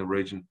in the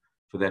region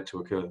for that to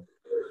occur.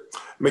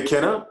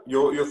 Mackenna,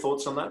 your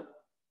thoughts on that?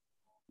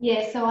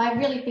 Yeah, so I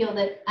really feel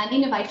that an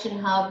innovation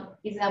hub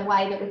is a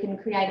way that we can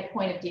create a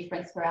point of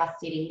difference for our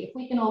city. If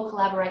we can all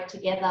collaborate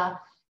together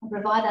and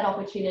provide that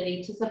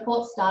opportunity to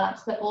support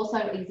startups, but also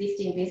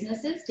existing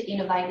businesses to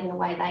innovate in the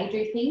way they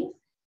do things,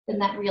 then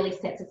that really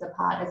sets us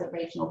apart as a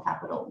regional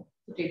capital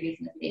to do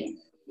business in.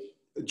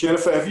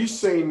 Jennifer, have you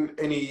seen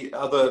any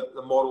other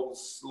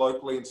models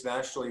locally,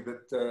 internationally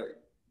that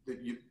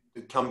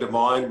come to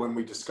mind when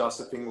we discuss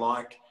a thing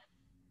like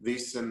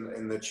this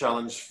and the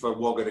challenge for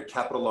Wagga to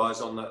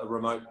capitalise on a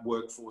remote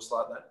workforce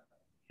like that?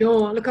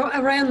 Sure. Look,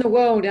 around the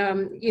world,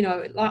 you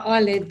know,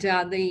 I led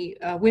the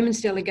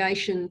women's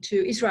delegation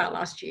to Israel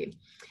last year.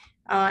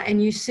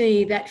 And you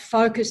see that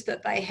focus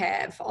that they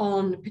have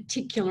on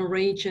particular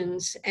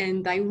regions,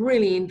 and they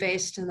really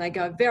invest and they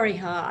go very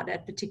hard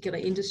at particular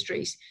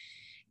industries.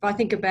 If I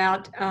think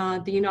about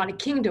the United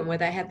Kingdom, where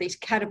they have these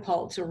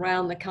catapults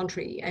around the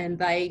country and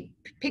they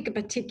pick a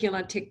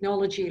particular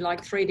technology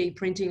like 3D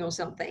printing or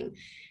something,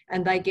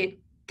 and they get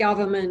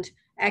government,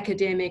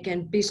 academic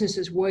and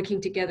businesses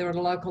working together at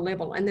a local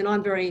level. And then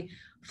I'm very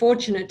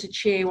fortunate to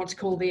chair what's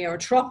called the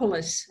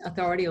Aerotropolis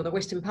Authority, or the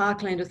Western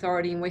Parkland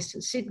Authority in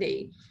Western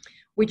Sydney,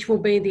 which will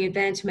be the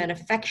advanced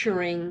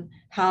manufacturing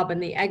hub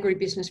and the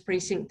agribusiness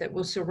precinct that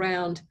will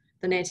surround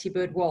the Nancy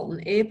Bird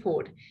Walton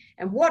Airport.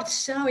 And what's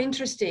so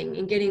interesting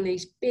in getting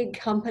these big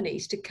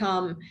companies to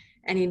come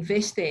and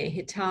invest there,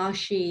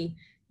 Hitachi,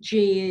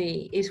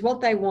 GE, is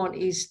what they want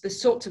is the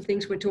sorts of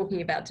things we're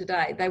talking about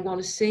today. They want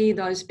to see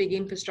those big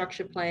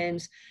infrastructure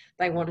plans.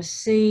 They want to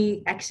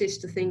see access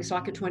to things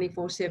like a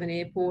 24/7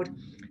 airport.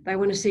 They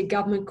want to see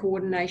government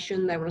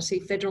coordination. They want to see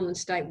federal and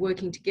state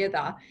working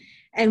together.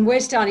 And we're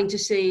starting to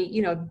see,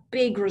 you know,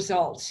 big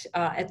results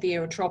at the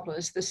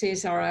Aerotropolis. The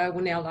CSIRO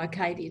will now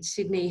locate its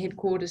Sydney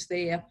headquarters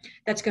there.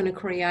 That's going to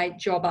create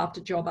job after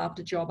job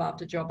after job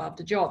after job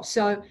after job.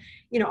 So,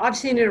 you know, I've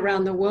seen it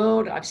around the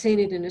world. I've seen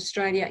it in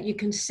Australia. You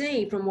can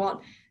see from what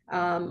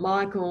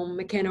Michael,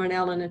 Mackenna and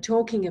Alan are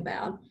talking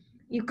about,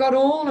 you've got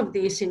all of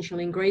the essential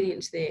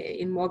ingredients there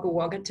in Wagga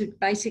Wagga to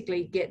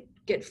basically get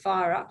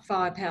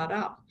firepowered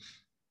up.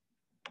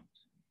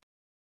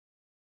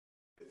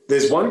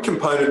 There's one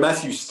component,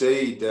 Matthew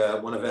Steed,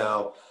 one of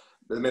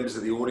the members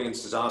of the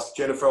audience has asked,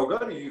 Jennifer, I'll go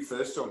to you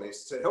first on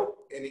this to help.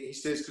 And he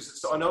says,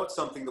 because I know it's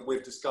something that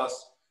we've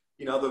discussed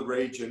in other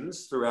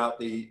regions throughout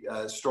the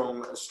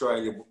Strong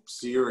Australia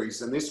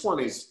series. And this one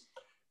is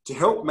to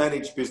help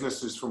manage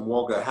businesses from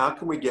Wagga. How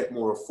can we get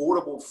more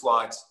affordable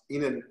flights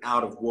in and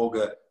out of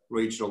Wagga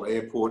Regional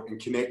Airport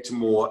and connect to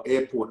more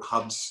airport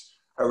hubs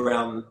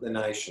around the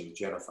nation,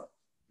 Jennifer?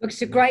 Look,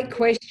 it's a great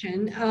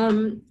question.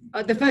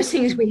 The first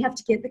thing is we have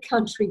to get the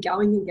country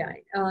going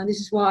again. This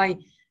is why,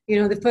 you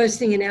know, the first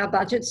thing in our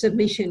budget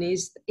submission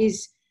is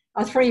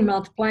a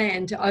 3-month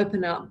plan to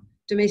open up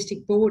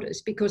domestic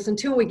borders, because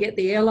until we get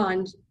the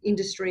airline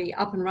industry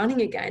up and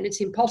running again, it's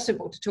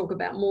impossible to talk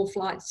about more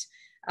flights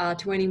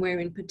to anywhere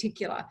in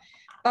particular.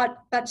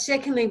 But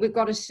secondly, we've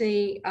got to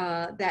see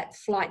that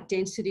flight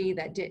density,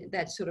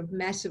 that sort of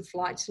massive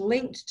flights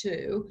linked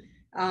to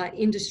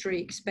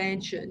industry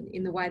expansion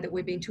in the way that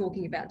we've been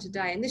talking about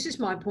today. And this is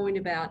my point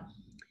about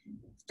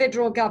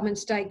federal government,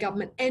 state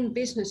government and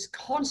business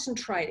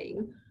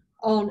concentrating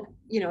on,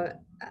 you know,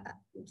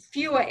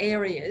 fewer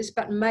areas,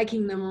 but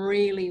making them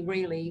really,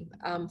 really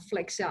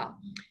flex up.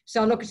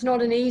 So look, it's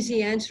not an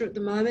easy answer at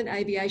the moment.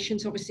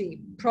 Aviation's obviously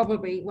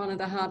probably one of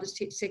the hardest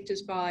hit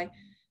sectors by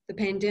the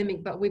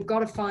pandemic, but we've got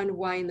to find a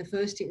way in the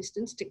first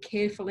instance to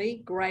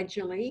carefully,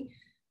 gradually,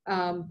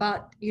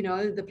 but, you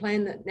know, the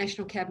plan that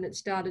National Cabinet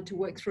started to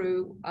work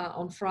through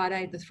on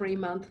Friday, the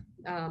 3-month,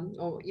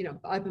 or, you know,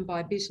 open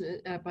by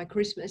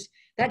Christmas,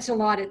 that's a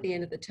light at the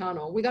end of the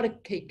tunnel. We've got to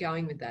keep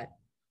going with that.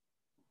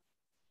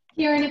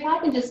 Kieran, if I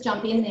can just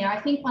jump in there,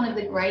 I think one of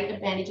the great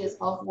advantages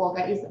of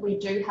Wagga is that we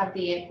do have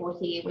the airport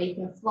here where you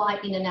can fly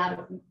in and out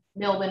of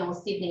Melbourne or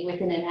Sydney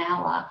within an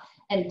hour,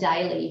 and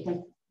daily you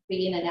can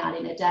be in and out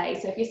in a day.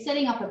 So if you're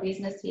setting up a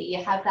business here,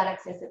 you have that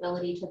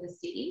accessibility to the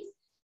cities,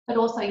 but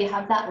also you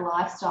have that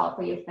lifestyle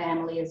for your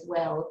family as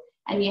well.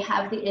 And you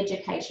have the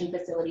education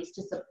facilities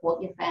to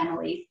support your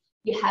families.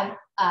 You have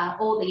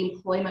all the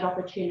employment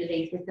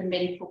opportunities with the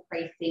medical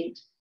precinct,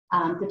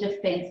 the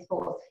Defence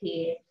Force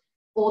here,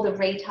 all the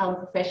retail and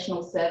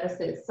professional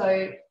services.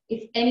 So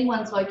if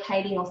anyone's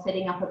locating or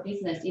setting up a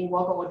business in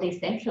Wagga or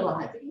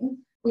decentralising,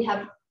 we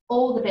have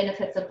all the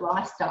benefits of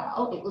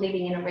lifestyle,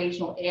 living in a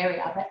regional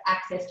area, but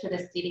access to the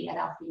city at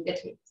our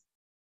fingertips.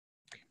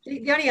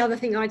 The only other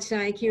thing I'd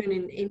say,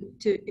 Kieran,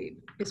 to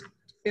just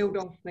build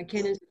off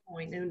Mackenna's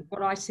point and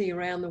what I see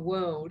around the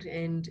world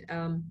and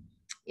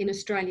in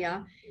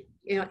Australia,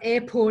 you know,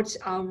 airports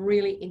are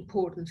really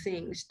important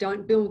things.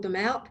 Don't build them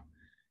out.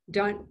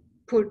 Don't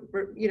put,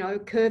 you know,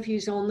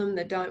 curfews on them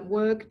that don't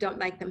work. Don't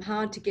make them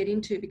hard to get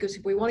into, because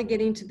if we want to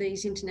get into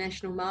these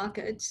international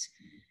markets,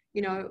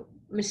 you know,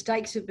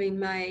 mistakes have been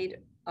made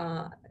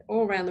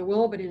all around the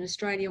world, but in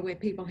Australia, where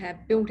people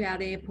have built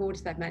out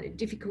airports, they've made it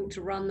difficult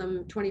to run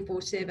them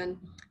 24/7.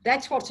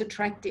 That's what's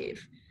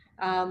attractive,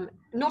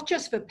 not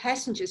just for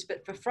passengers,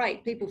 but for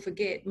freight. People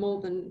forget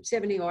more than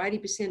 70 or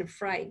 80% of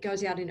freight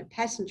goes out in a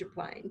passenger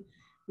plane,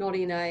 not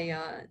in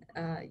a,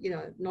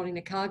 not in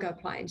a cargo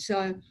plane.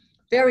 So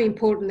very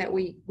important that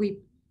we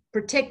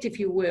protect, if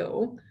you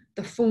will,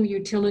 the full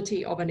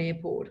utility of an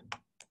airport.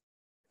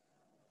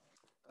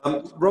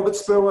 Robert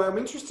Spurway, I'm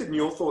interested in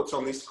your thoughts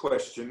on this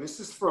question. This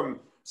is from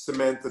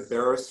Samantha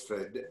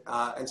Beresford.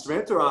 And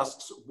Samantha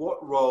asks,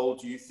 what role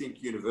do you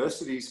think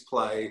universities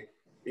play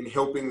in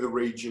helping the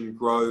region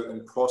grow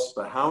and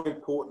prosper? How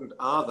important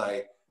are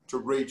they to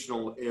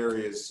regional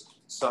areas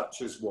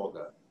such as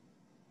Wagga?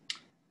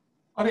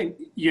 I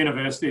think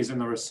universities in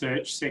the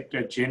research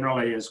sector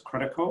generally is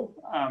critical.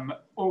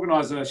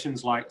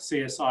 Organisations like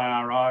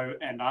CSIRO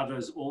and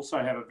others also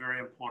have a very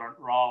important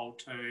role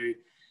to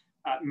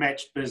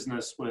match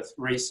business with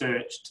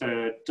research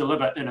to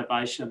deliver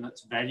innovation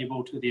that's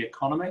valuable to the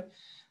economy.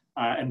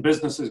 And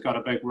business has got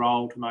a big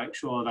role to make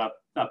sure that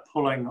they're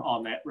pulling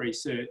on that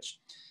research.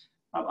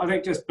 I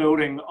think just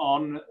building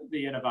on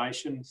the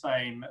innovation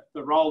theme,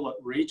 the role that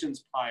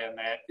regions play in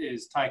that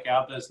is take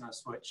our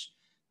business, which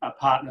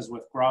partners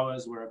with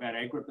growers, we're about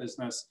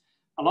agribusiness.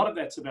 A lot of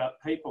that's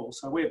about people.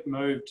 So we've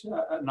moved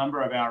a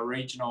number of our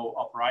regional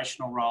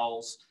operational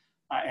roles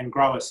and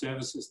grower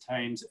services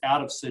teams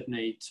out of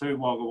Sydney to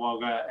Wagga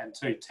Wagga and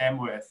to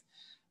Tamworth.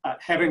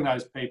 Having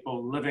those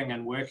people living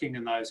and working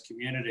in those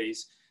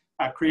communities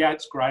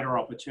creates greater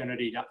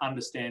opportunity to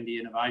understand the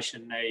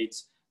innovation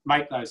needs,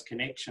 make those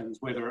connections,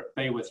 whether it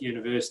be with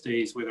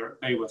universities, whether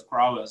it be with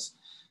growers.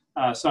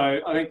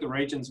 So I think the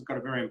regions have got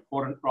a very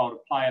important role to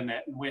play in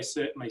that, and we're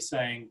certainly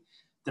seeing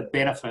the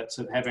benefits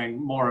of having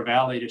more of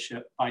our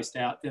leadership based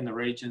out in the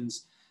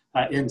regions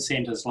in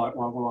centres like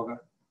Wagga Wagga.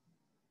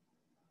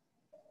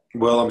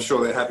 Well, I'm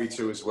sure they're happy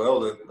to as well.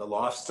 The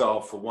lifestyle,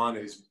 for one,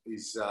 is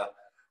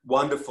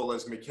wonderful,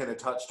 as Mackenna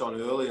touched on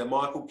earlier.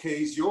 Michael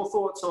Keys, your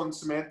thoughts on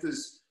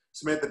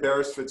Samantha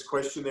Beresford's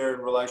question there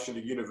in relation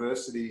to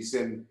universities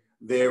and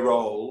their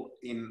role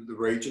in the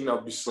region?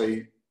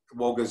 Obviously,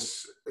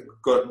 Wagga's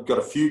got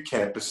a few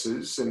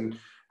campuses, and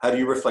how do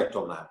you reflect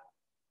on that?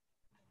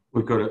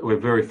 We're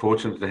very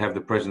fortunate to have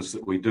the presence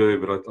that we do,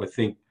 but I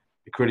think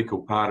the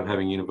critical part of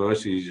having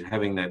universities is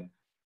having that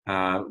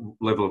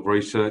level of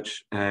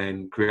research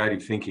and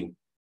creative thinking.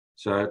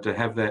 So to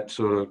have that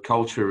sort of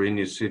culture in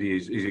your city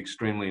is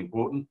extremely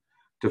important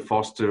to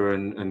foster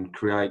and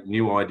create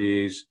new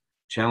ideas,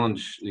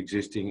 challenge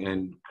existing,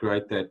 and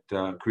create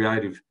that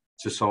creative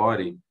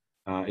society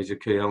is a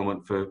key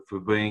element for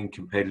being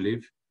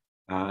competitive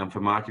and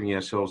for marketing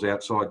ourselves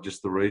outside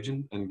just the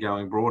region and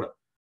going broader.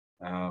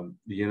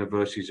 The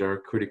universities are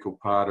a critical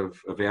part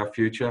of our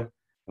future,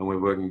 and we're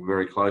working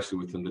very closely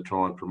with them to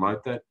try and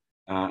promote that,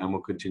 and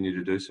we'll continue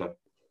to do so.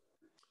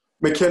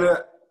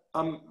 Mackenna,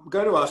 I'm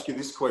going to ask you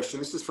this question.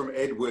 This is from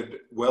Edward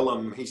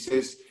Wellham. He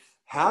says,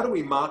 how do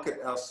we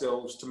market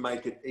ourselves to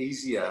make it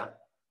easier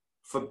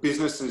for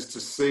businesses to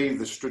see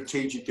the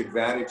strategic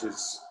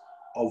advantages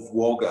of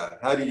Wagga?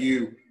 How do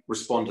you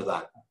respond to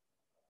that?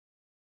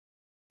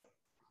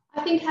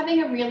 I think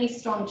having a really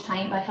strong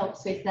chamber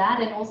helps with that,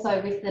 and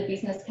also with the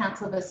Business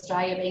Council of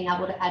Australia being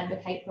able to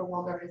advocate for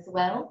Wagga as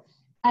well.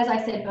 As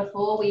I said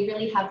before, we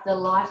really have the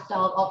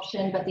lifestyle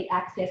option, but the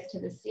access to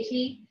the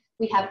city.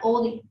 We have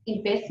all the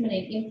investment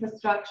in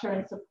infrastructure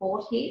and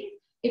support here.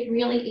 It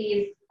really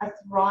is a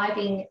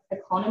thriving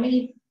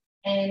economy,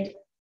 and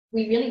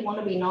we really want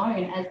to be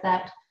known as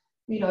that,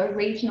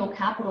 regional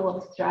capital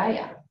of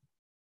Australia.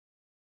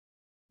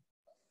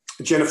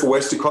 Jennifer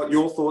Westacott,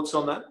 your thoughts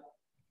on that?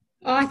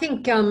 I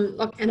think, and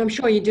I'm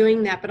sure you're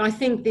doing that, but I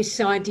think this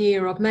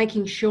idea of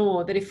making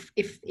sure that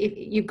if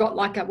you've got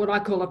like what I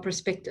call a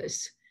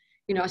prospectus,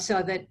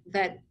 so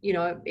that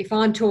if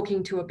I'm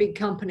talking to a big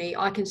company,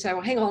 I can say,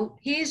 well, hang on,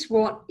 here's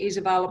what is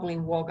available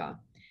in Wagga.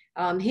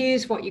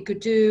 Here's what you could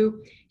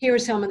do. Here are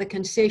some of the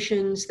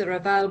concessions that are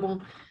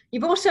available.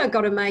 You've also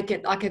got to make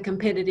it like a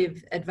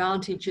competitive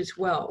advantage as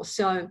well.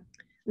 So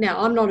now,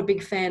 I'm not a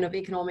big fan of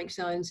economic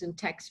zones and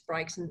tax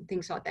breaks and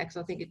things like that, because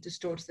I think it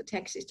distorts the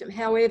tax system.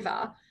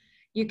 However,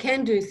 you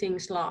can do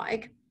things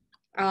like,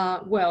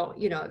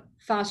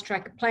 fast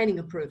track planning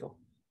approval.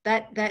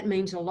 That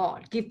means a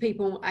lot. Give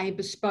people a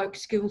bespoke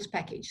skills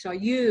package. So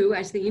you,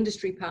 as the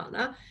industry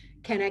partner,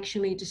 can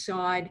actually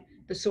decide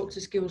the sorts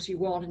of skills you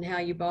want and how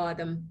you buy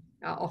them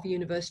off a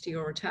university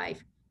or a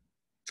TAFE.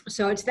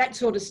 So it's that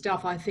sort of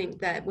stuff, I think,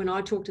 that when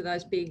I talk to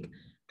those big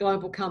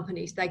global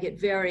companies, they get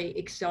very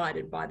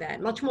excited by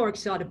that, much more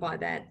excited by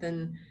that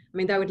than I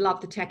mean, they would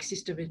love the tax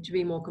system to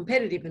be more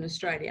competitive in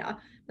Australia,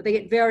 but they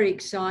get very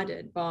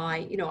excited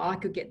by, you know, I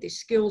could get this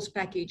skills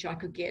package, I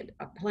could get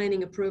a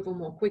planning approval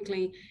more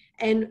quickly.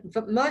 And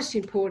but most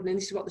important, and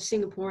this is what the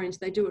Singaporeans,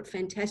 they do it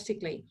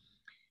fantastically,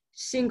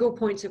 single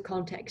points of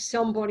contact,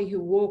 somebody who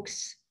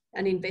walks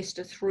an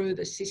investor through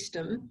the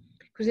system,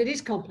 because it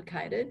is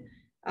complicated.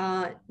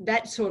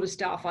 That sort of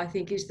stuff, I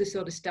think, is the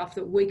sort of stuff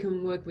that we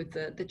can work with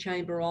the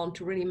chamber on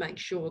to really make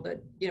sure that,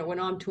 you know, when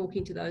I'm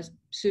talking to those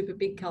super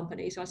big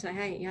companies, I say,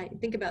 hey,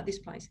 think about this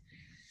place.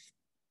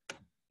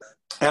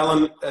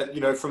 Alan,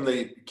 you know, from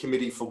the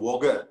Committee for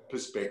Wagga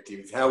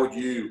perspective, how would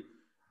you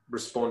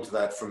respond to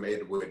that from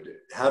Edward?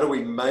 How do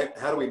we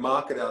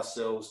market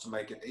ourselves to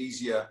make it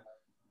easier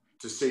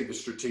to see the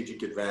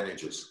strategic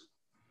advantages?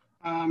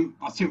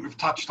 I think we've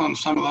touched on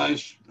some of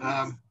those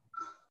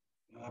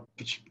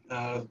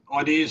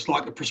ideas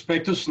like the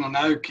prospectus, and I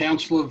know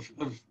Council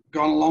have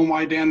gone a long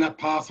way down that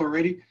path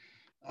already.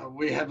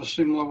 We have a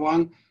similar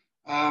one.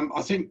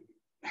 I think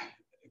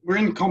we're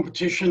in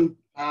competition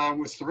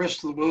with the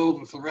rest of the world,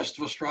 with the rest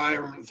of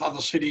Australia, and with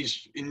other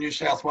cities in New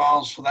South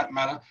Wales for that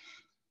matter.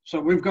 So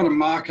we've got to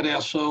market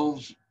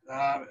ourselves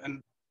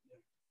and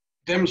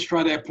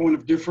demonstrate our point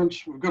of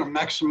difference. We've got to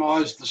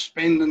maximise the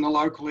spend in the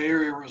local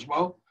area as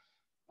well,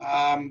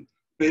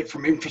 be it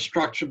from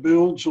infrastructure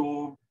builds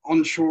or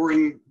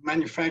onshoring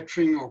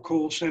manufacturing or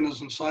call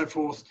centres and so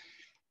forth,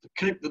 to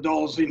keep the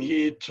dollars in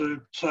here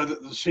so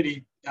that the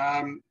city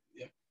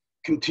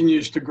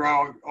continues to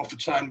grow off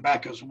its own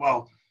back as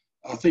well.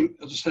 I think,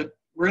 as I said,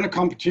 we're in a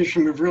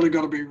competition. We've really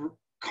got to be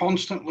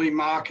constantly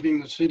marketing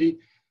the city.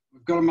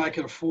 We've got to make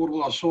it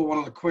affordable. I saw one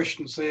of the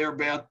questions there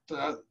about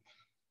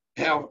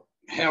how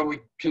we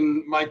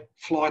can make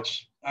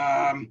flights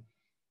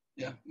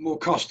more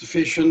cost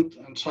efficient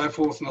and so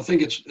forth. And I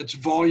think it's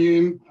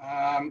volume.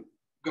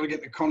 Got to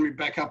get the economy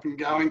back up and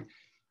going.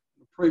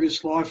 In the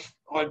previous life,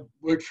 I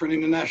worked for an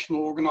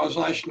international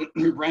organisation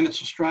that ran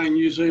its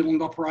Australian-New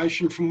Zealand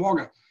operation from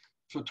Wagga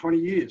for 20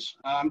 years.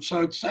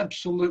 So it's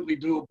absolutely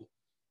doable.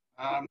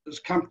 There's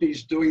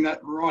companies doing that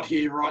right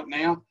here, right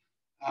now.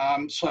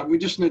 So we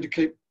just need to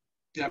keep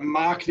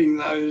marketing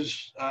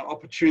those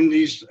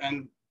opportunities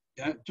and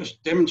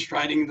just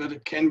demonstrating that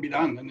it can be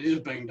done, and it is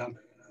being done.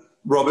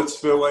 Robert,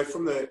 Spurway,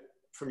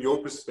 from your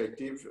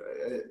perspective,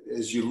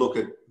 as you look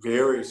at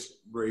various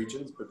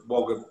regions, but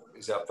Wagga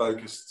is our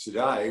focus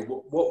today,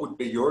 what would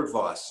be your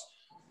advice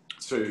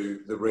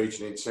to the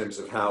region in terms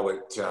of how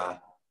it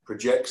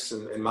projects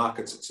and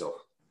markets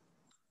itself?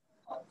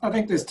 I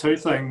think there's two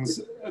things.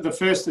 The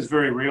first is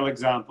very real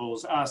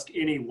examples. Ask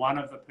any one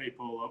of the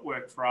people that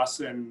work for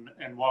us in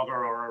Wagga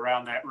or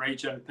around that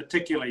region,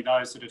 particularly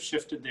those that have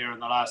shifted there in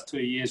the last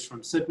 2 years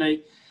from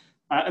Sydney,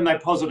 and they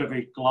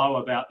positively glow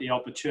about the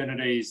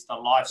opportunities, the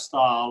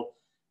lifestyle,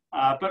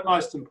 but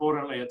most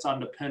importantly, it's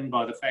underpinned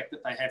by the fact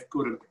that they have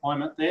good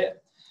employment there.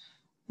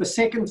 The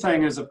second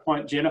thing is a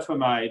point Jennifer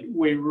made.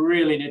 We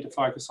really need to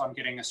focus on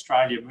getting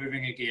Australia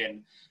moving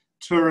again.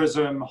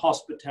 Tourism,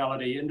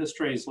 hospitality,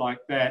 industries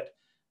like that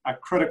are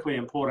critically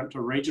important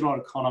to regional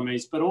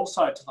economies, but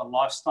also to the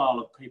lifestyle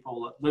of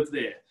people that live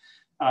there.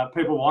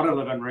 People want to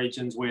live in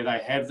regions where they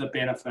have the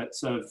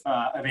benefits of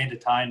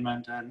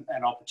entertainment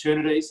and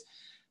opportunities.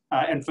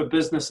 And for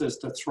businesses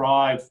to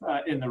thrive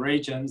in the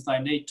regions, they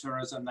need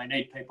tourism, they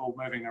need people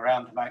moving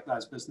around to make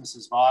those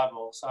businesses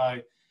viable.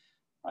 So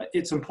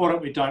it's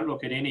important we don't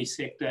look at any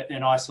sector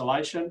in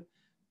isolation.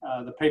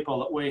 The people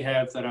that we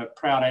have that are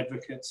proud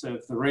advocates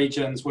of the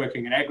regions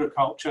working in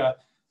agriculture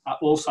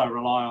also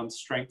rely on the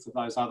strength of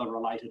those other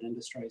related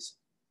industries.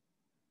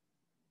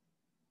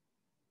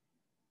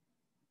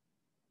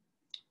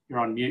 You're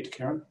on mute,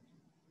 Kieran.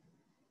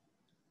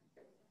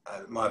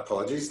 My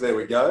apologies. There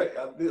we go.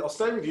 I'll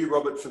stay with you,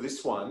 Robert, for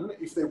this one.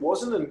 If there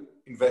wasn't an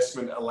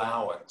investment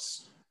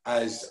allowance,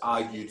 as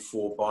argued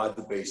for by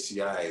the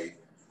BCA,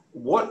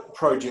 what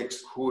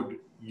projects could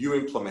you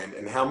implement,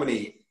 and how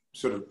many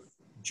sort of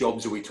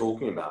jobs are we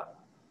talking about?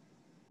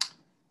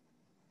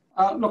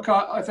 Look,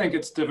 I think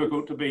it's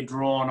difficult to be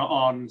drawn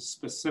on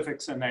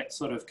specifics in that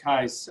sort of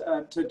case.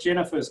 To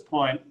Jennifer's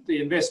point,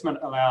 the investment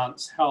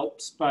allowance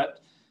helps, but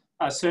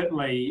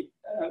certainly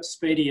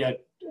speedier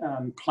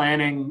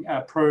planning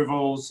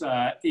approvals,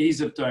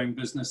 ease of doing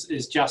business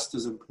is just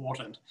as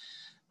important.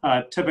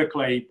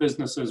 Typically,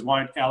 businesses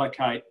won't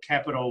allocate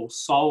capital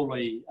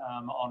solely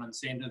on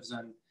incentives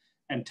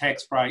and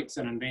tax breaks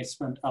and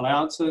investment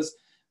allowances.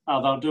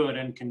 They'll do it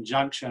in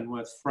conjunction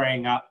with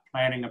freeing up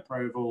planning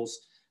approvals,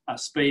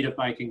 speed of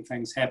making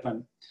things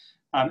happen.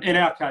 In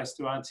our case,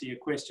 to answer your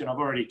question, I've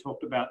already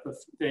talked about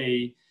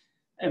the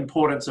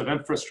importance of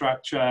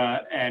infrastructure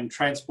and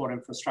transport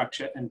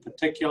infrastructure in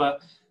particular.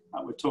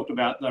 We've talked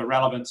about the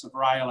relevance of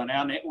rail in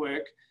our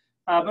network,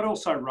 but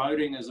also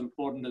roading is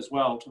important as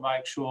well to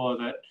make sure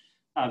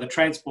that the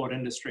transport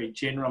industry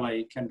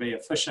generally can be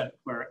efficient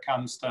where it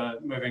comes to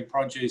moving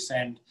produce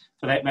and,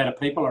 for that matter,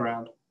 people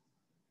around.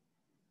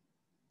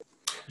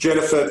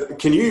 Jennifer,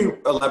 can you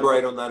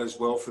elaborate on that as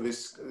well for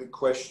this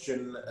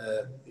question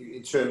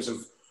in terms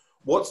of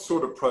What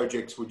sort of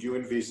projects would you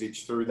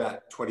envisage through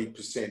that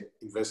 20%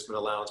 investment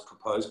allowance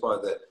proposed by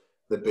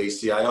the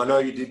BCA? I know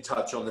you did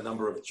touch on the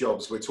number of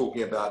jobs. We're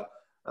talking about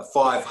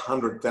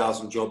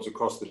 500,000 jobs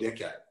across the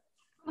decade.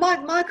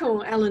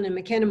 Michael, Alan and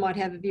Mackenna might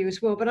have a view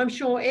as well, but I'm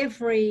sure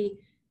every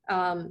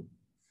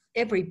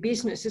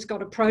business has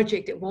got a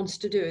project it wants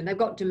to do and they've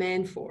got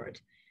demand for it.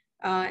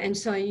 And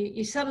so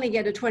you suddenly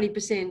get a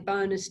 20%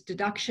 bonus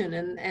deduction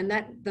and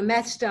that the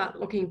maths start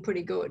looking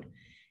pretty good.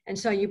 And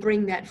so you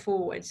bring that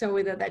forward. So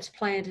whether that's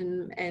plant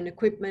and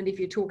equipment, if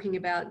you're talking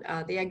about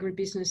the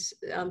agribusiness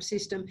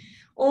system,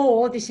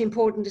 or this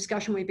important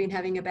discussion we've been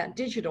having about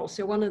digital.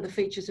 So one of the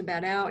features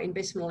about our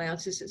investment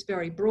allowance is it's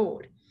very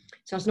broad.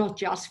 So it's not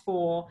just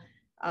for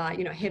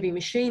heavy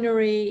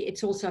machinery,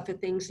 it's also for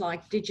things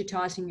like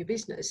digitising your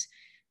business.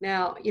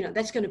 Now,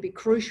 that's going to be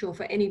crucial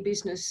for any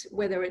business,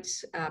 whether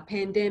it's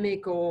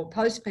pandemic or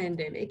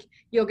post-pandemic,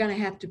 you're going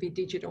to have to be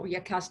digital.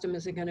 Your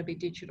customers are going to be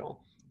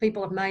digital.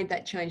 People have made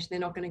that change, they're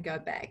not going to go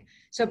back.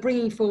 So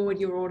bringing forward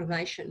your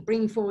automation,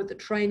 bringing forward the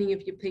training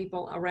of your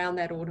people around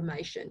that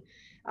automation.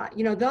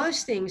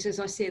 Those things,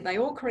 as I said, they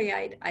all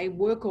create a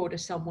work order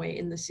somewhere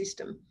in the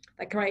system.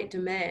 They create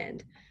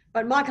demand.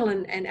 But Michael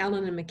and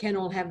Alan and Mackenna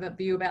will have a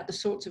view about the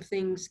sorts of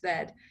things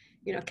that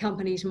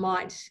companies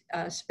might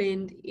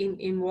spend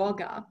in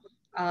Wagga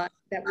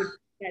that would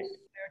get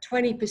a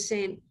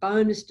 20%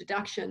 bonus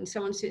deduction.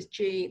 Someone says,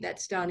 gee,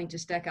 that's starting to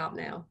stack up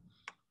now.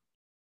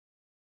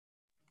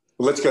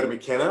 Well, let's go to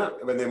Mackenna,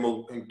 and then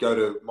we'll go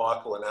to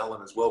Michael and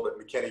Alan as well. But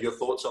Mackenna, your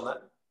thoughts on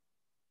that?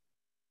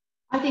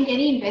 I think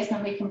any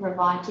investment we can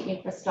provide to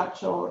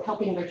infrastructure or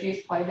helping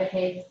reduce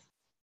overheads,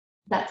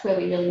 that's where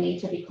we really need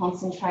to be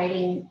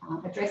concentrating,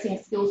 addressing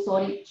skill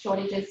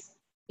shortages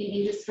in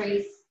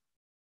industries.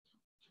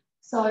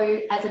 So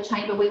as a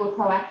chamber, we were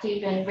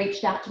proactive and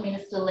reached out to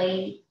Minister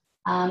Lee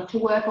to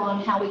work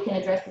on how we can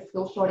address the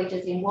skill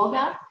shortages in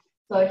Wagga.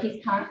 So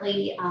he's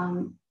currently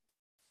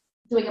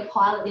doing a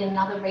pilot in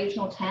another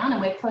regional town,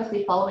 and we're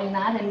closely following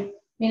that. And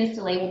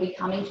Minister Lee will be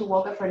coming to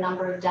Wagga for a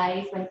number of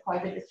days when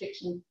COVID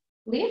restrictions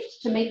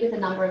lift to meet with a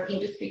number of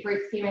industry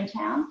groups here in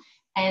town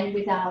and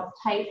with our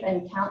TAFE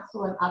and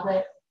council and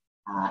other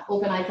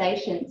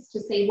organisations to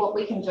see what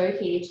we can do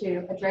here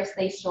to address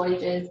these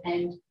shortages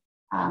and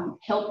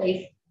help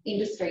these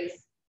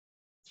industries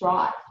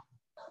thrive.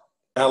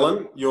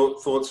 Alan, your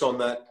thoughts on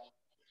that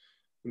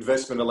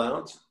investment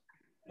allowance?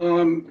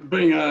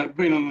 Being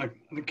an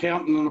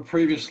accountant in a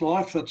previous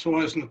life, that's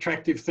always an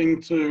attractive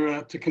thing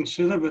to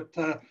consider,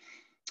 but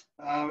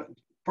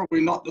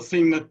probably not the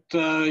thing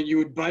that you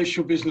would base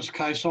your business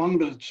case on,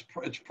 but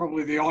it's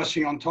probably the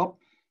icing on top.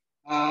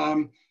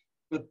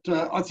 But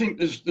I think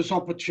there's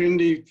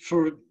opportunity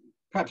for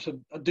perhaps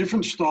a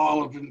different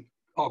style of,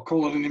 I'll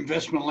call it an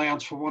investment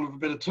allowance for want of a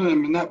better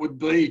term, and that would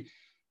be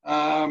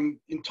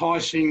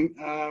enticing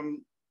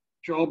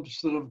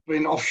jobs that have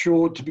been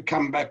offshore to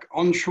become back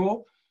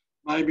onshore.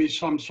 Maybe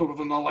some sort of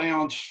an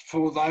allowance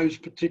for those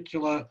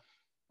particular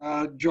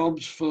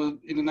jobs for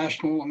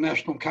international and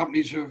national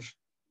companies who have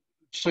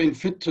seen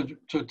fit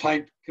to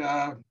take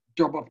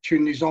job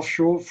opportunities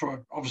offshore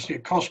for obviously a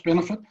cost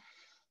benefit.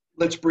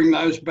 Let's bring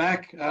those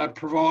back,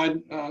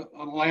 provide an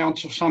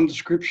allowance of some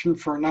description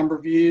for a number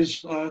of years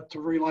to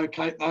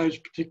relocate those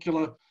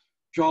particular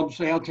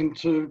jobs out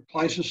into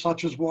places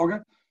such as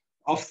Wagga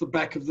off the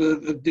back of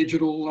the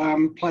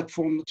digital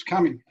platform that's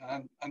coming,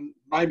 and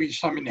maybe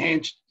some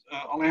enhanced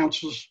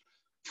allowances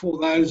for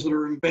those that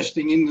are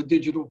investing in the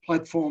digital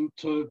platform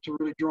to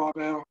really drive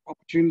our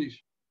opportunities.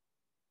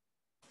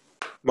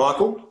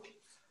 Michael?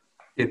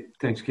 Yeah,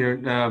 thanks,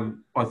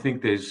 Kieran. I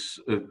think there's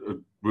a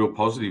real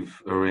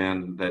positive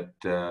around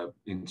that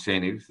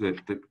incentive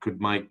that could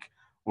make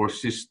or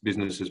assist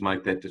businesses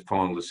make that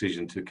final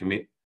decision to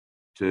commit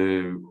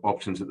to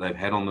options that they've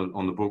had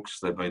on the books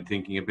they've been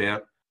thinking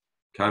about.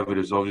 COVID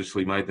has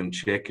obviously made them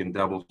check and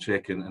double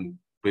check and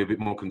be a bit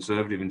more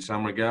conservative in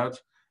some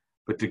regards.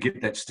 But to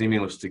get that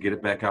stimulus, to get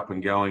it back up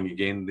and going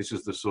again, this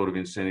is the sort of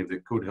incentive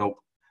that could help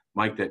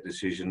make that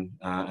decision.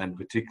 And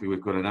particularly,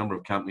 we've got a number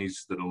of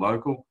companies that are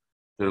local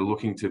that are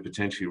looking to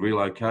potentially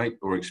relocate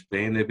or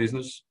expand their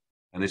business.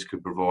 And this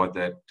could provide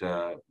that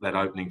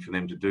opening for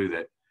them to do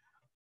that,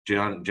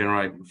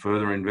 generate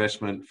further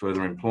investment,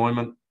 further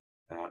employment.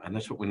 And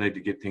that's what we need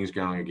to get things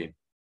going again.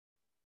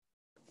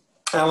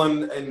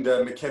 Alan and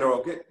Mackenna,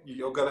 I'll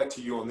go back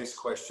to you on this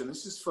question.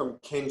 This is from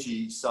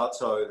Kenji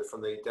Sato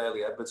from the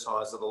Daily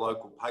Advertiser, the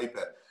local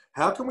paper.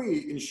 How can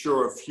we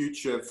ensure a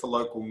future for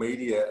local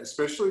media,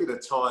 especially at a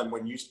time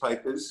when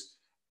newspapers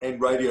and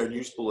radio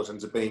news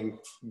bulletins are being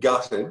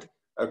gutted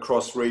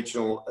across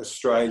regional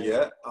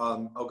Australia?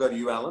 I'll go to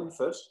you, Alan,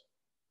 first.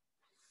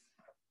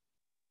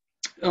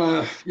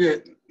 Yeah,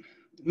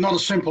 not a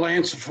simple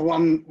answer for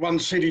one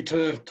city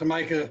to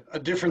make a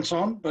difference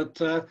on, but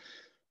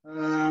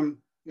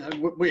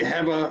we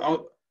have a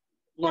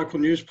local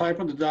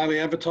newspaper, the Daily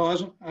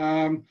Advertiser,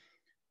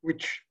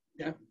 which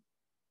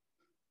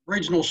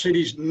regional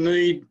cities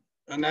need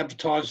an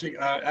advertising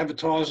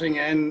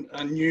and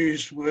a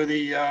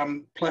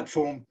newsworthy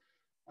platform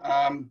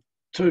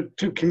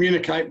to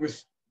communicate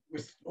with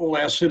with all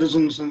our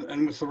citizens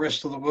and with the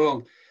rest of the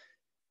world.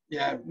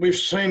 Yeah, we've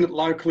seen it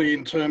locally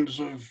in terms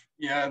of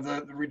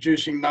the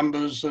reducing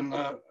numbers and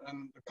the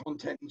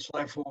content and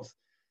so forth.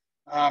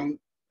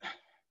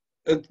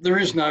 There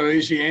is no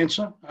easy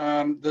answer.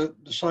 The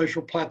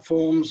social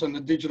platforms and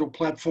the digital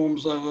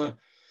platforms are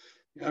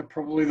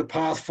probably the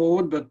path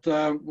forward,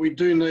 but we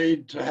do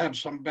need to have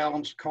some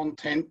balanced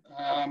content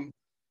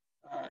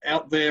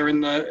out there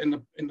in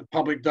the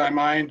public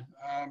domain.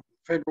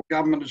 Federal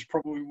government is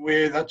probably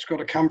where that's got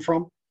to come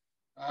from,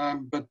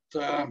 but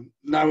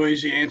no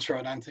easy answer,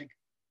 I don't think.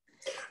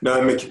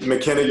 No,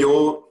 Mackenna,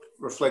 your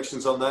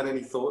reflections on that?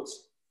 Any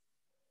thoughts?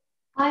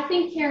 I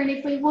think, Kieran,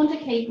 if we want to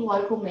keep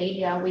local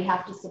media, we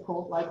have to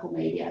support local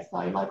media. So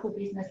local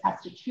business has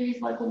to choose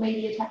local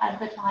media to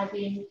advertise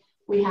in.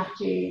 We have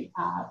to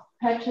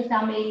purchase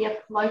our media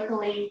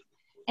locally.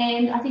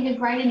 And I think a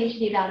great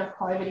initiative out of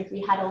COVID is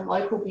we had a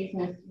local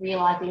business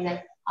realising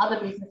that other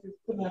businesses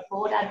couldn't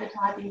afford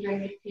advertising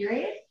during this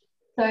period.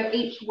 So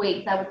each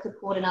week they would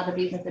support another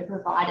business and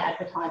provide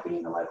advertising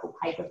in the local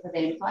paper for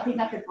them. So I think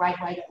that's a great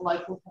way that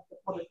locals have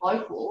supported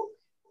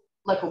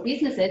local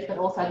businesses, but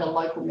also the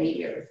local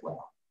media as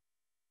well.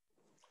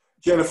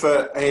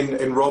 Jennifer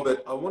and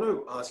Robert, I want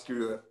to ask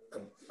you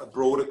a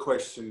broader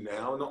question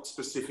now, not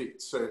specific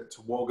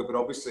to Wagga, but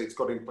obviously it's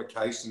got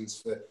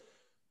implications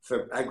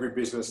for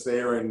agribusiness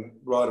there and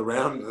right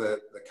around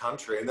the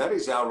country, and that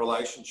is our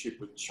relationship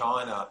with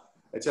China.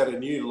 It's at a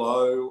new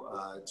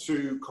low.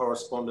 Two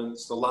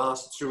correspondents, the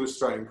last two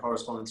Australian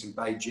correspondents in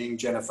Beijing,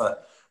 Jennifer,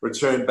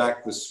 returned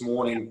back this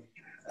morning.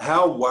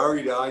 How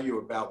worried are you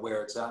about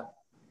where it's at?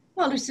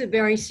 Well, it's a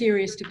very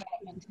serious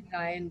development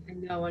today, and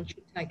no one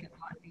should take it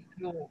lightly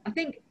at all. I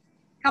think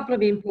a couple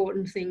of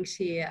important things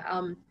here.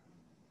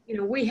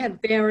 We have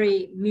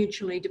very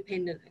mutually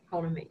dependent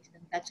economies,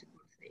 and that's a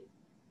good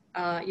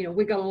thing.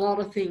 We've got a lot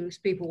of things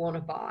people want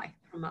to buy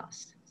from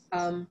us.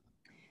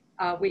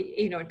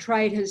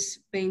 Trade has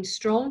been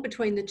strong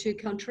between the two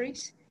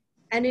countries,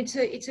 and it's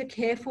a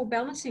careful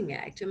balancing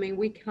act. I mean,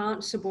 we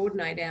can't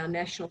subordinate our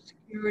national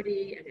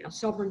security and our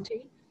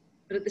sovereignty,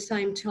 but at the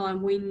same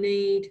time, we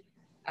need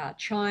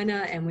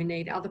China and we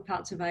need other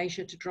parts of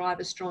Asia to drive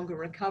a stronger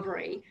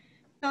recovery.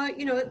 So,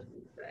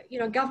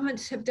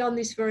 governments have done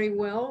this very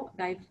well.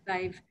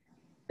 They've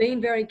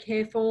been very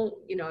careful.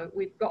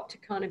 We've got to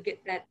kind of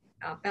get that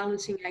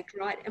balancing act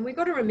right. And we've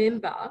got to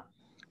remember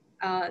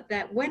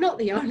that we're not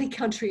the only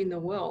country in the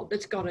world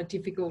that's got a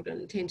difficult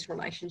and intense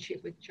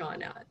relationship with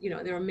China.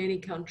 There are many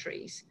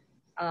countries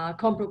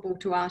comparable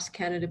to us,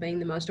 Canada being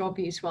the most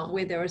obvious one,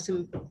 where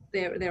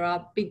there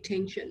are big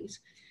tensions.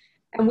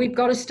 And we've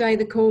got to stay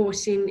the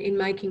course in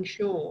making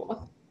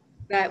sure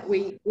that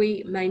we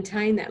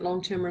maintain that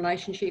long-term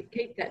relationship,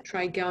 keep that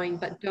trade going,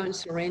 but don't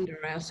surrender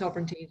our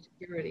sovereignty and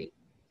security.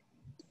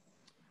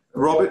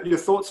 Robert, your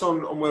thoughts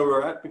on where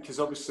we're at? Because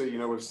obviously,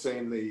 we've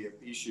seen the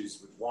issues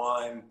with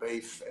wine,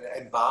 beef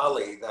and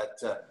barley,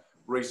 that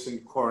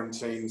recent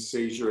quarantine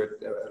seizure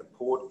at a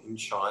port in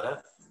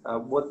China.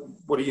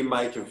 What do you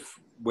make of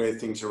where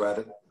things are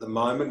at the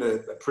moment?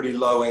 A pretty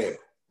low ebb.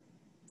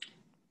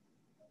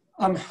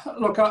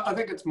 Look, I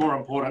think it's more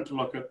important to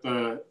look at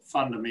the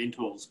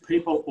fundamentals.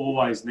 People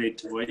always need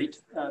to eat.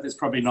 There's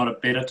probably not a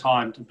better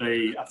time to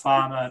be a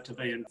farmer, to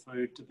be in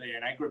food, to be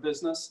in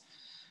agribusiness.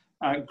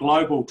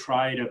 Global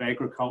trade of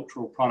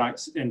agricultural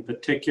products in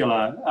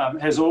particular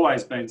has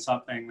always been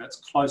something that's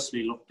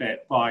closely looked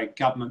at by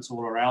governments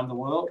all around the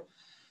world.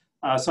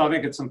 So I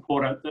think it's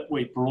important that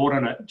we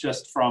broaden it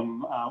just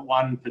from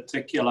one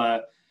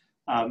particular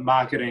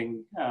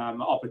marketing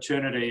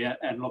opportunity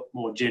and look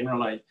more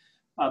generally.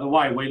 The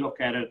way we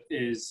look at it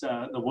is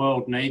the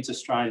world needs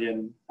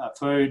Australian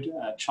food,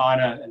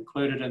 China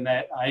included in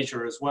that,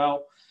 Asia as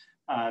well.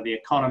 The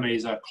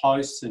economies are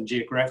close and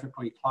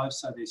geographically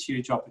close, so there's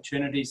huge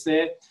opportunities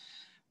there.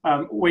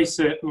 We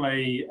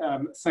certainly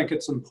think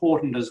it's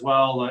important as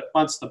well that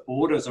once the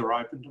borders are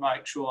open, to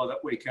make sure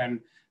that we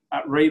can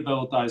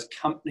rebuild those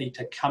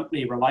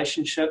company-to-company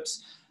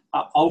relationships.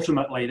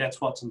 Ultimately,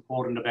 that's what's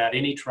important about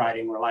any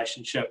trading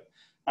relationship,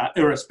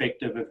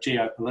 irrespective of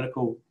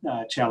geopolitical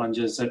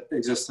challenges that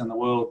exist in the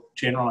world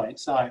generally.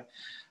 So,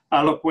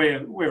 look,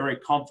 we're very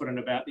confident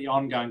about the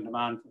ongoing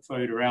demand for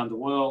food around the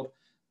world,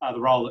 the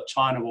role that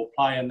China will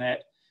play in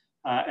that.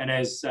 And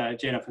as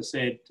Jennifer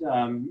said,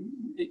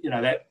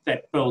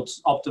 that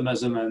builds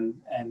optimism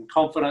and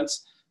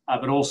confidence,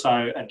 but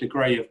also a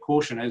degree of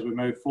caution as we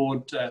move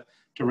forward to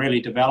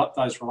really develop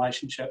those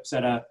relationships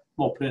at a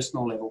more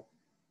personal level.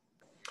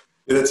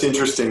 Yeah, that's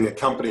interesting. The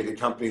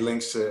company-to-company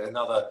links are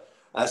another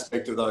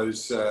aspect of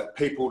those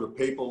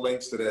people-to-people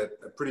links that are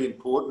pretty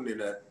important in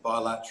a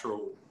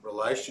bilateral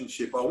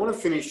relationship. I want to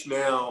finish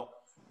now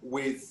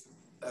with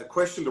a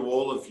question to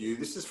all of you.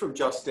 This is from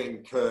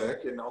Justine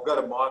Kirk, and I'll go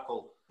to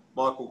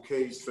Michael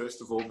Keys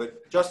first of all.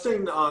 But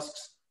Justine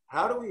asks,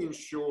 how do we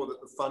ensure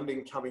that the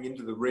funding coming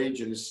into the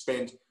region is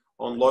spent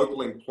on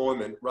local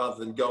employment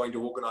rather than going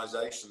to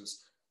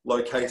organisations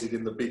located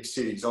in the big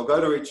cities? I'll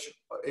go to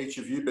each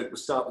of you, but we'll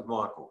start with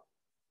Michael.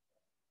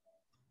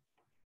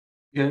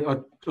 Yeah,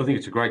 I think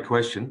it's a great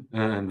question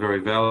and very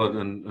valid.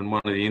 And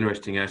one of the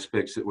interesting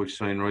aspects that we've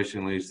seen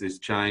recently is this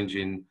change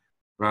in,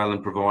 rather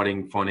than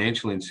providing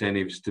financial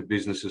incentives to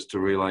businesses to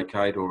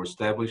relocate or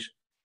establish,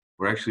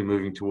 we're actually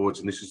moving towards,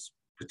 and this is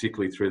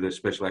particularly through the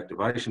Special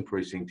Activation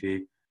Precinct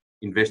here,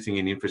 investing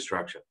in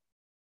infrastructure.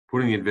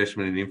 Putting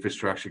investment in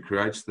infrastructure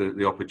creates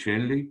the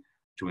opportunity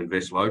to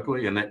invest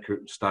locally, and that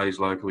stays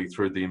locally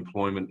through the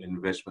employment and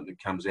investment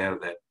that comes out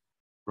of that,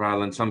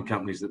 rather than some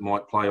companies that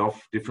might play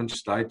off different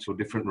states or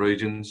different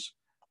regions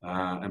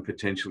and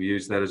potentially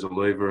use that as a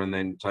lever and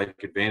then take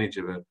advantage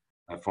of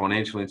a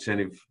financial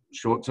incentive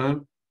short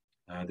term.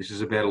 This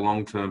is about a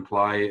long-term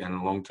play and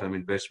a long-term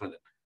investment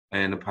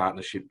and a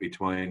partnership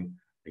between,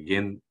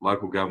 again,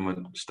 local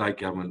government, state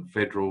government,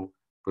 federal,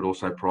 but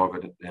also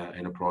private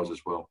enterprise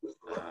as well.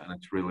 And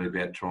it's really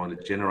about trying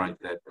to generate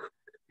that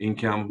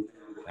income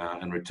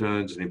and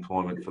returns and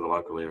employment for the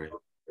local area.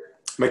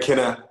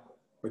 Mackenna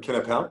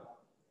Powell?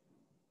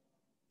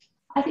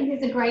 I think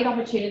there's a great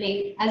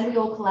opportunity as we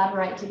all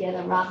collaborate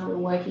together rather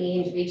than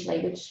working individually,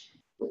 which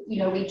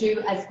we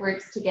do as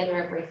groups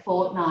together every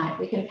fortnight.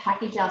 We can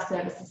package our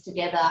services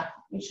together,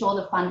 ensure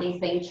the funding's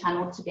being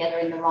channeled together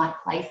in the right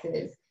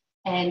places.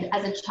 And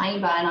as a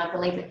chamber, and I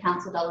believe the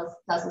council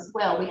does as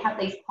well, we have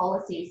these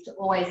policies to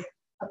always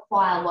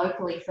acquire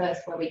locally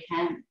first where we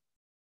can.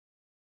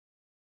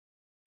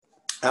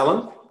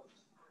 Alan?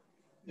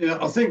 Yeah,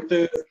 I think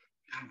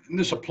and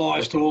this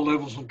applies to all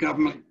levels of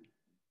government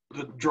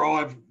that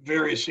drive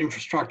various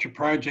infrastructure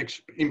projects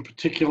in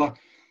particular.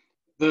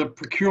 The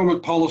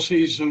procurement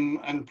policies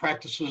and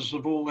practices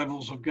of all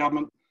levels of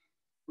government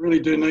really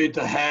do need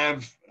to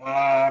have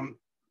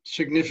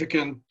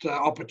significant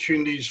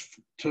opportunities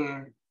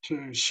to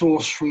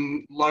source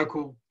from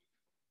local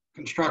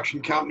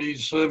construction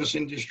companies, service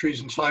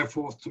industries and so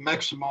forth to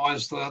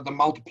maximise the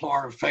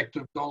multiplier effect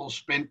of dollars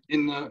spent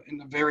in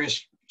the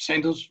various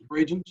centres,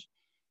 regions.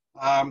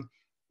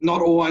 Not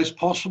always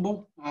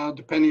possible,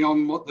 depending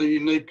on what the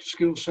unique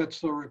skill sets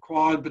that are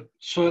required, but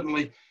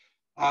certainly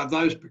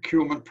those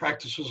procurement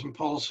practices and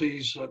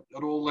policies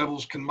at all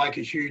levels can make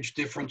a huge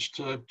difference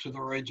to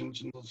the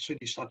regions and the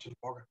cities such as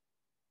Wagga.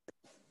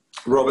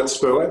 Robert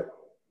Spurway.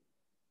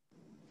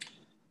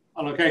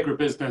 Look,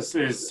 agribusiness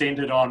is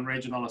centred on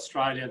regional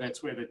Australia.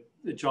 That's where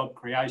the job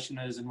creation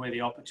is and where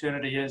the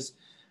opportunity is.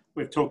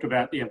 We've talked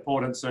about the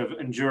importance of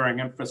enduring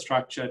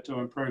infrastructure to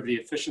improve the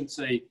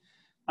efficiency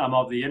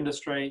of the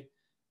industry.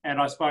 And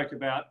I spoke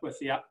about, with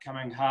the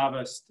upcoming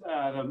harvest,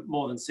 the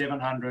more than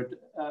 700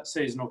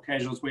 seasonal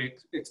casuals we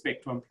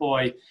expect to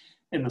employ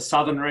in the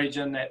southern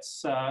region.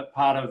 That's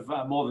part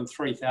of more than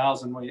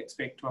 3,000 we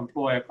expect to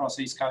employ across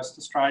East Coast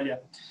Australia.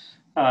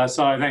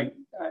 So I think,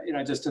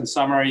 just in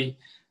summary,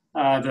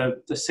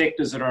 the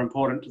sectors that are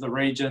important to the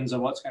regions are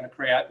what's going to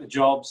create the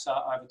jobs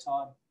over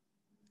time.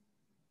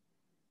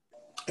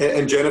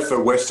 And Jennifer,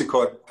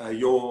 Westacott,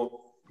 your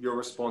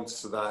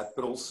response to that,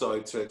 but also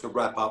to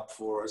wrap up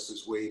for us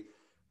as we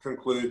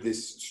conclude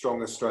this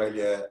Strong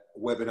Australia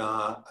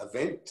webinar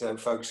event and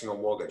focusing on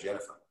Wagga.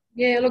 Jennifer.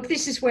 Yeah, look,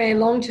 this is where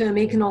long-term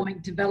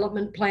economic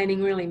development planning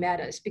really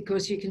matters,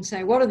 because you can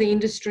say, what are the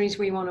industries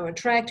we want to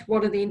attract?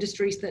 What are the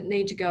industries that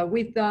need to go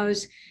with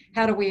those?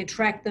 How do we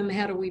attract them?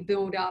 How do we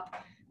build up,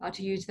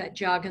 to use that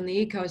jargon,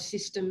 the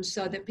ecosystem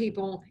so that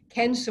people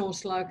can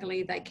source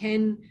locally, they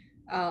can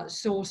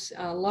source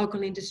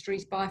local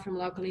industries, buy from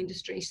local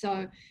industries.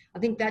 So I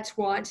think that's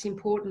why it's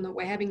important that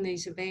we're having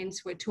these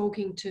events. We're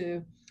talking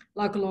to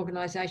local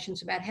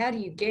organisations about how do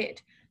you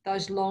get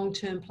those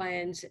long-term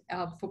plans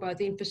for both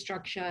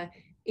infrastructure,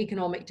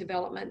 economic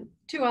development.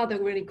 Two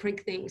other really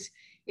quick things.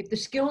 If the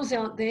skills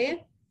aren't there,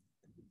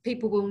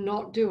 people will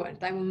not do it.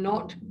 They will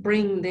not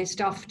bring their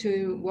stuff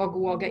to Wagga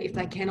Wagga if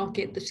they cannot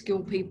get the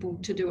skilled people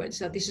to do it.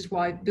 So this is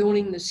why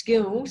building the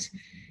skills,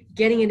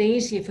 getting it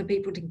easier for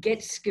people to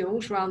get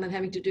skills rather than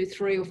having to do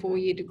 3 or 4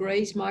 year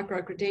degrees,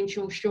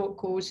 micro-credentials, short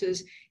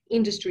courses,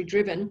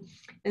 industry-driven.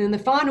 And then the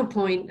final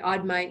point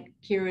I'd make,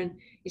 Kieran,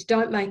 is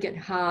don't make it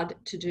hard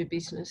to do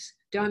business.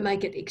 Don't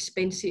make it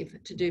expensive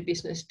to do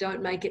business.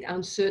 Don't make it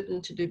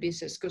uncertain to do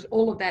business, because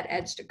all of that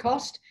adds to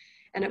cost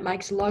and it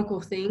makes local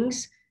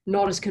things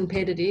not as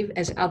competitive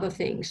as other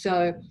things.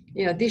 So,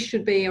 this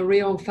should be a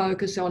real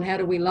focus on how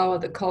do we lower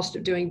the cost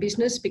of doing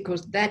business,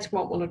 because that's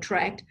what will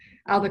attract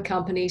other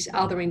companies,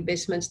 other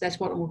investments. That's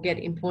what will get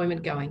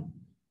employment going.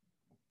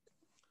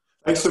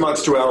 Thanks so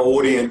much to our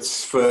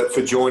audience for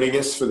joining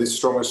us for this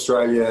Strong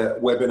Australia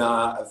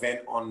webinar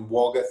event on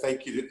Wagga.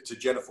 Thank you to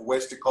Jennifer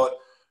Westacott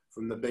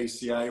from the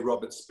BCA,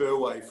 Robert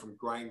Spurway from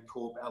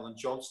GrainCorp, Alan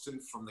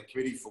Johnston from the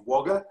Committee for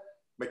Wagga,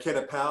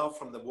 Mackenna Powell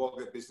from the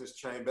Wagga Business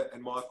Chamber,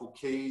 and Michael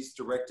Keys,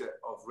 Director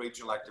of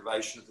Regional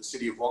Activation of the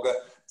City of Wagga.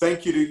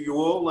 Thank you to you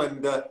all,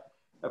 and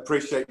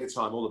appreciate your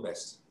time. All the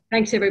best.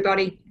 Thanks,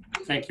 everybody.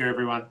 Thank you,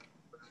 everyone.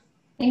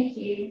 Thank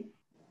you.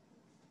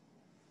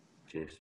 Cheers.